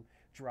ability to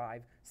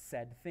drive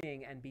said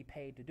thing and be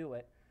paid to do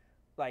it.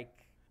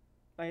 Like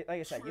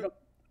I said, True.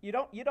 you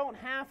don't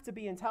have to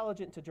be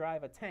intelligent to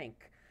drive a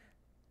tank.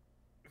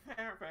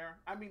 Fair.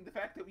 I mean, the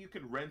fact that you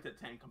can rent a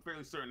tank, I'm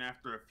fairly certain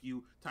after a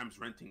few times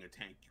renting a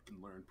tank, you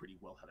can learn pretty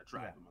well how to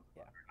drive a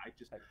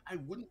motherfucker. I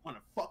wouldn't want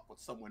to fuck with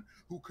someone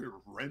who could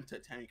rent a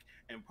tank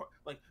and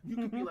like you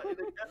could be like,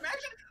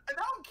 imagine. And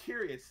now I'm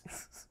curious,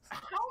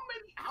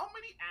 how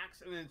many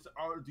accidents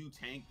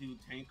do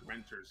tank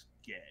renters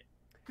get?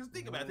 Because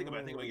think about it.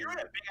 You're in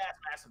a big ass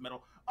mass of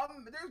metal.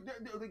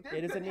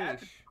 It is a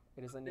niche.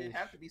 It is a niche.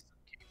 There have to be some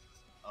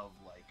cases of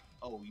like,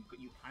 oh, you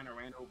kind of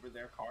ran over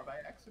their car by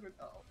accident.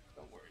 Oh,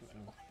 don't worry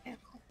about it.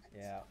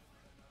 Yeah.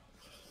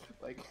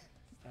 Like,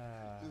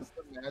 just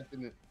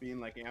imagine it being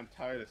like, hey, I'm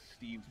tired of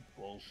Steve's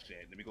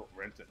bullshit. Let me go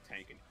rent a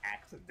tank and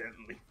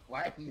accidentally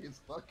flatten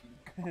his fucking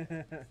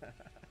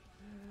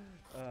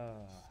car.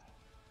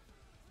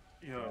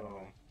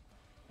 Yo.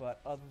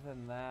 But other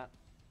than that,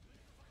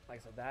 like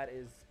I said, that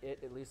is it,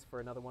 at least for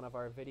another one of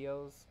our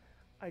videos.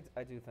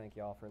 I do thank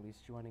y'all for at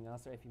least joining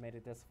us, or if you made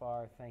it this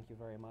far, thank you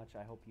very much.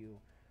 I hope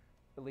you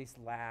at least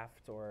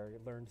laughed or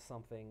learned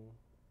something,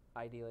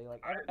 ideally.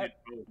 Like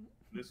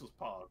this was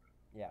positive.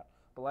 Yeah,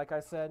 but like I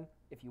said,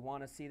 if you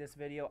want to see this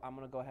video, I'm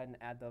going to go ahead and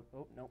add the...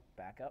 Oh, no,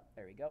 back up.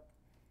 There we go.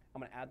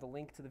 I'm going to add the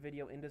link to the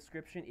video in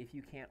description if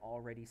you can't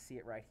already see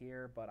it right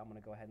here, but I'm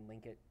going to go ahead and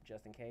link it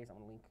just in case. I'm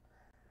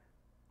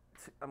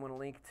going to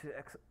link to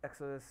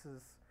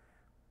Exodus's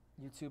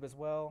YouTube as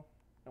well,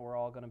 and we're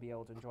all going to be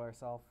able to enjoy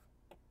ourselves.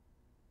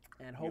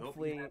 And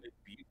hopefully, have a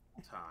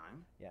beautiful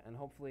time. Yeah, and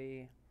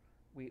hopefully,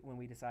 when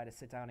we decide to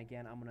sit down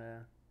again, I'm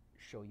gonna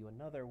show you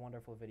another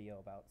wonderful video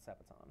about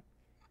SABATON,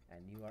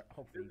 and you are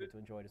hopefully get to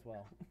enjoy it as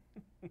well.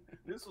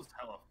 This was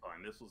hella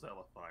fun.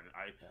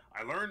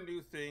 I learned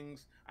new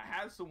things. I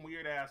had some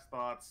weird ass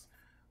thoughts.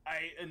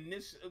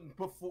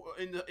 Before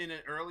in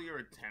an earlier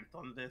attempt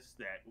on this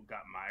that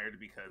got mired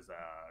because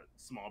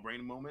small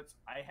brain moments,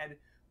 I had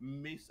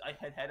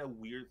had a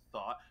weird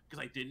thought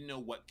because I didn't know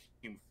what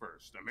came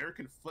first,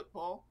 American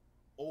football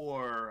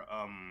or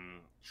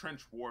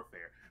trench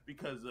warfare,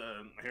 because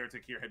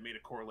Heretic here had made a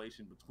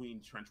correlation between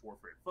trench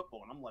warfare and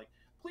football, and I'm like,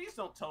 please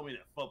don't tell me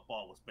that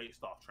football was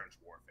based off trench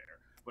warfare.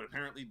 But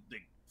apparently the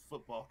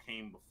football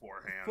came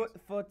beforehand.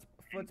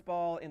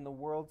 Football in the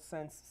world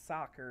sense,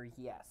 soccer,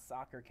 yes,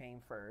 soccer came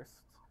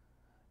first.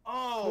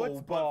 Oh, but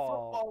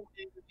football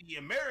in the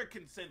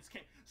American sense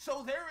came.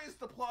 So there is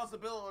the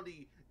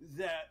plausibility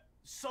that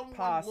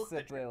someone looked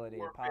at trench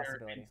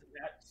warfare.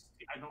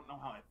 I don't know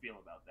how I feel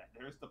about that.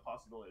 There's the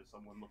possibility that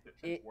someone looked at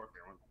trench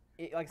warfare.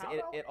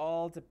 It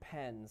all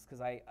depends,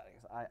 because I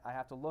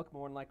have to look.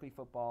 More than likely,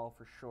 football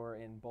for sure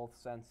in both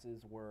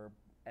senses were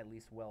at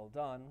least well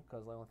done.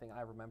 Because the only thing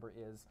I remember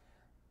is,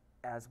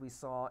 as we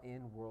saw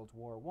in World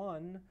War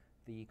I,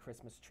 the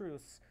Christmas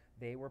truce,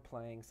 they were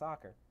playing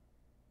soccer.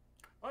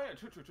 Oh yeah,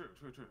 true.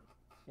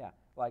 Yeah,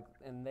 like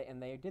and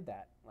they did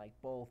that. Like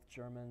both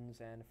Germans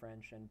and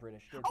French and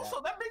British did that.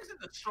 Also, that brings in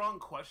a strong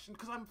question,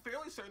 because I'm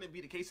fairly certain it'd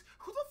be the case.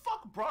 Who the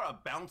fuck brought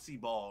a bouncy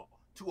ball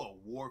to a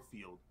war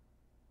field?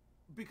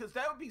 Because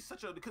that would be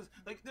such a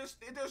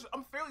there's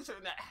I'm fairly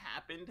certain that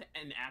happened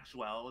in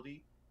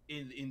actuality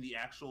in the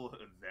actual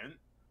event,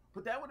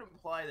 but that would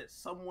imply that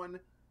someone,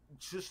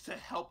 just to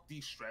help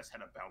de-stress,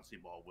 had a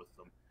bouncy ball with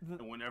them,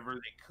 and whenever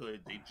they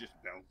could, they just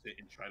bounce it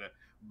and try to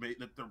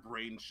let their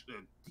brain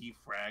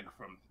defrag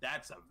from.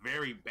 That's a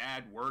very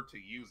bad word to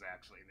use,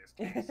 actually, in this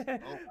case.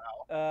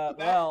 Oh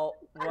wow.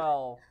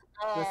 Well.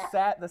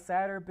 The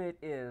sadder bit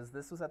is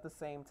this was at the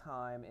same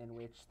time in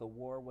which the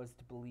war was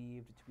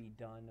believed to be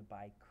done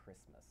by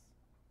Christmas.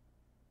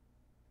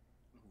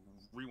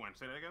 Rewind.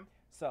 Say that again.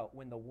 So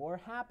when the war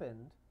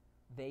happened,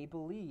 they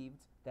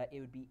believed that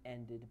it would be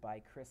ended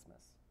by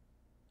Christmas.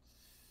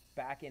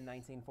 Back in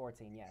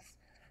 1914, yes.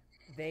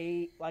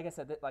 They, like I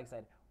said,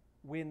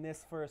 when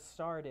this first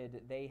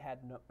started, they had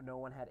no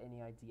one had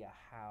any idea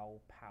how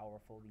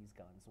powerful these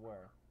guns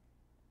were.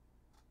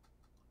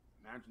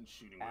 Imagine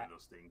shooting one of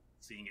those things,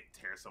 seeing it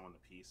tear someone to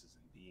pieces,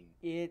 and being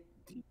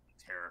deeply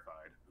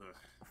terrified. Ugh.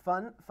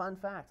 Fun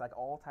fact: like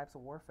all types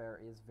of warfare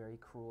is very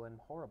cruel and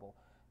horrible.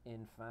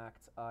 In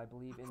fact, I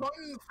believe in fun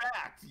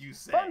fact, you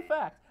say. Fun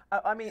fact.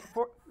 I mean,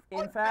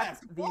 in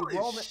fact, the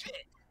Roman.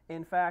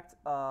 In fact,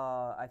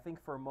 I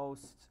think for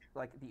most,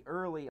 like the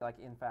early, like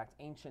in fact,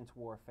 ancient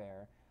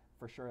warfare,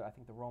 for sure. I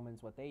think the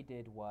Romans, what they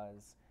did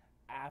was,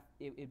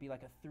 it'd be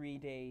like a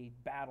 3-day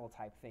battle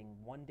type thing.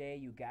 One day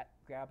you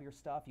grab your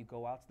stuff, you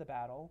go out to the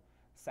battle.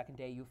 Second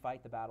day you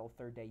fight the battle.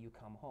 Third day you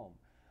come home.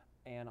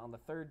 And on the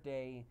third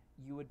day,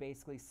 you would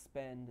basically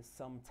spend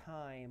some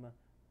time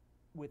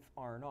with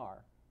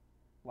R&R.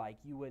 Like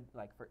you would,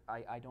 like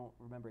I don't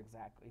remember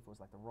exactly if it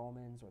was like the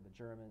Romans or the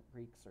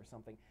Greeks or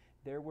something.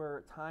 There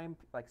were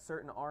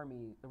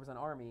there was an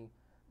army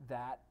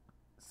that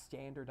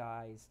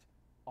standardized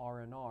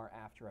R&R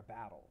after a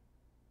battle.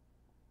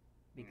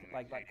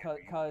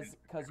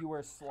 Because you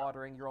were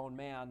slaughtering your own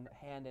man,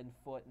 hand and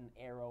foot and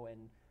arrow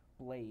and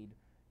blade,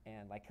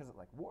 and because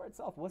war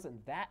itself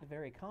wasn't that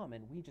very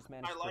common, we just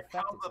managed to perfect it.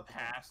 I like how the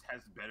past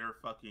has better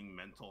fucking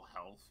mental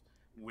health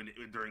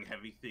during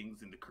heavy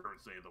things in the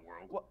current state of the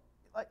world. Well,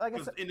 like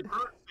I said, in the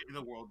current state of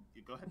the world,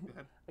 go ahead.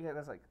 Yeah,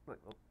 that's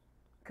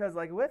because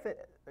like with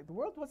it, like, the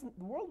world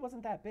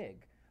wasn't that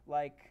big.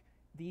 Like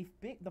the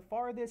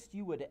farthest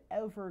you would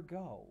ever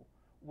go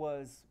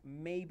was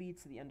maybe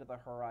to the end of the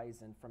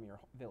horizon from your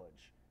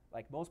village.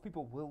 Like most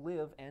people will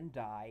live and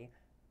die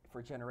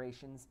for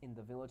generations in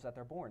the village that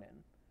they're born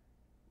in,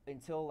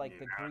 until like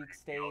the Yeah, Greek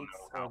we all states know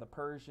or how the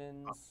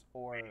Persians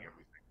or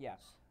everything yeah,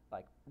 is.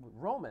 like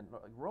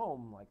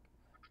Rome, like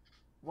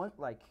what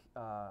like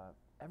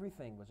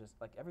everything was just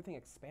like everything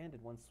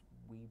expanded once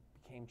we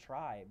became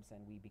tribes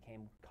and we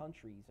became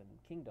countries and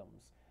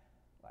kingdoms,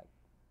 like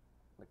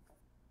like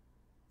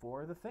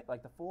for the thing,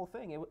 like the full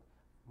thing.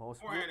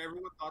 Most Beforehand,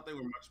 everyone thought they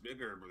were much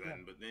bigger yeah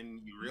then, but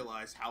then you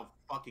realize how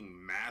fucking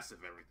massive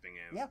everything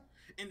is. yeah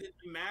And then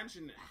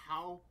imagine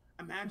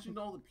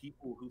all the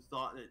people who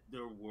thought that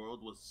their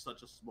world was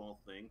such a small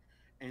thing,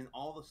 and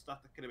all the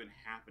stuff that could have been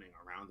happening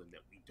around them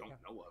that we don't yeah.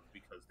 know of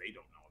because they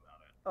don't know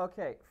about it.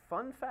 Okay,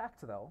 fun fact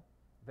though,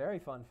 very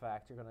fun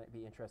fact you're gonna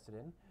be interested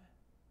in.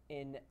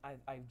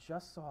 I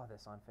just saw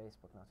this on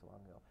Facebook not too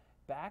long ago.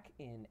 Back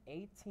in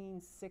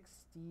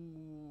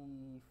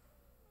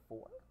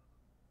 1864,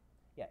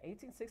 yeah,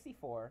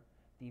 1864,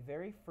 the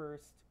very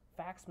first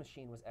fax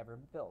machine was ever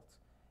built.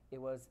 It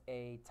was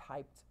a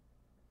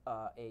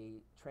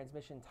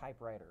transmission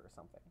typewriter or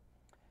something.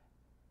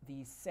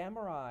 The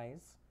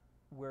samurais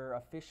were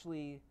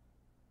officially,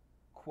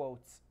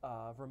 quote,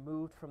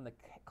 removed from the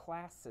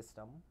class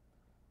system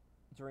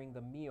during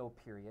the Mio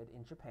period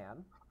in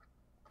Japan,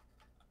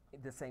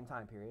 the same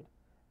time period.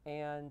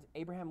 And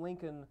Abraham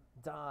Lincoln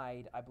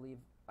died, I think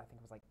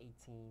it was like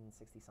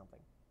 1860 something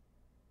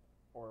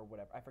or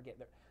whatever. I forget.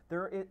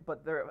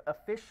 But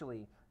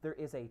officially there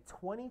is a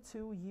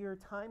 22-year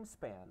time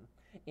span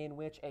in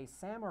which a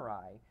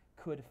samurai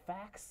could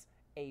fax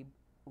a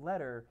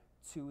letter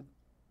to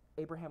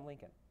Abraham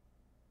Lincoln.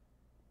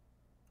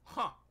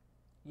 Huh.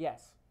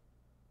 Yes.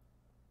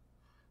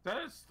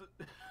 That is.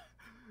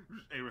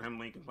 Abraham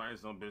Lincoln by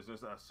his own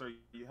business. Sir,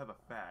 you have a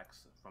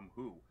fax from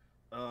who?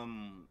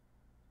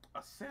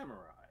 A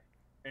samurai.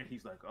 And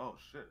he's like, oh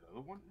shit,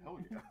 another one? Hell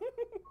yeah.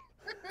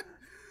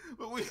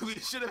 But we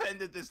should have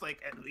ended this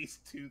like at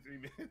least 2-3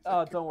 minutes.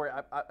 Oh, don't worry.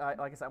 I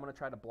like I said, I'm gonna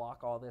try to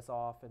block all this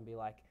off and be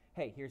like,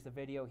 hey, here's the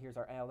video, here's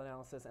our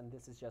analysis, and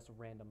this is just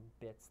random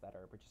bits that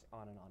are we're just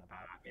on and on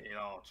about. Get it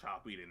all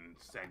chopped and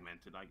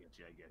segmented. I get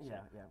you.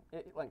 Yeah.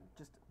 Like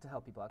just to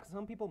help people out, because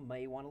some people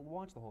may want to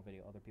watch the whole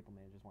video, other people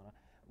may just want to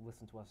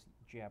listen to us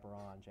jabber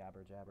on,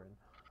 jabber, and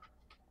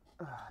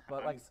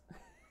but like,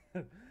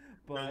 No,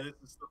 but this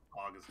is still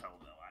fog as hell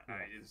though.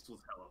 This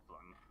was hella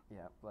fun.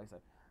 yeah, like I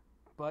said,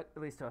 but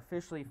at least to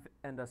officially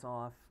end us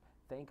off,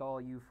 thank all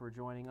you for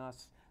joining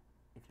us.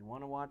 If you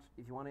want to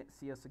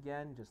see us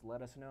again, just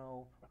let us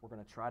know. We're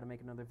gonna try to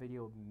make another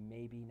video,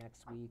 maybe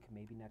next week,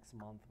 maybe next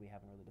month. We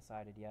haven't really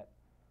decided yet,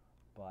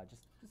 but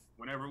just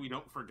Whenever we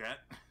don't forget.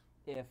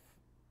 if,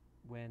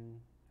 when,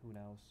 who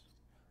knows?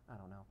 I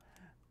don't know.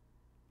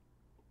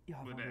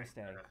 Y'all want to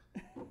stay.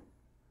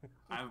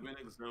 I've been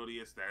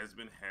Exodius. That has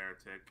been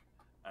Heretic.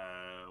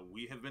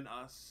 We have been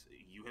us.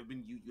 You have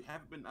been you. You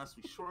have been us.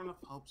 We sure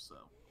enough hope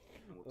so.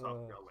 And we'll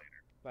talk to y'all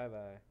later. Bye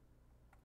bye.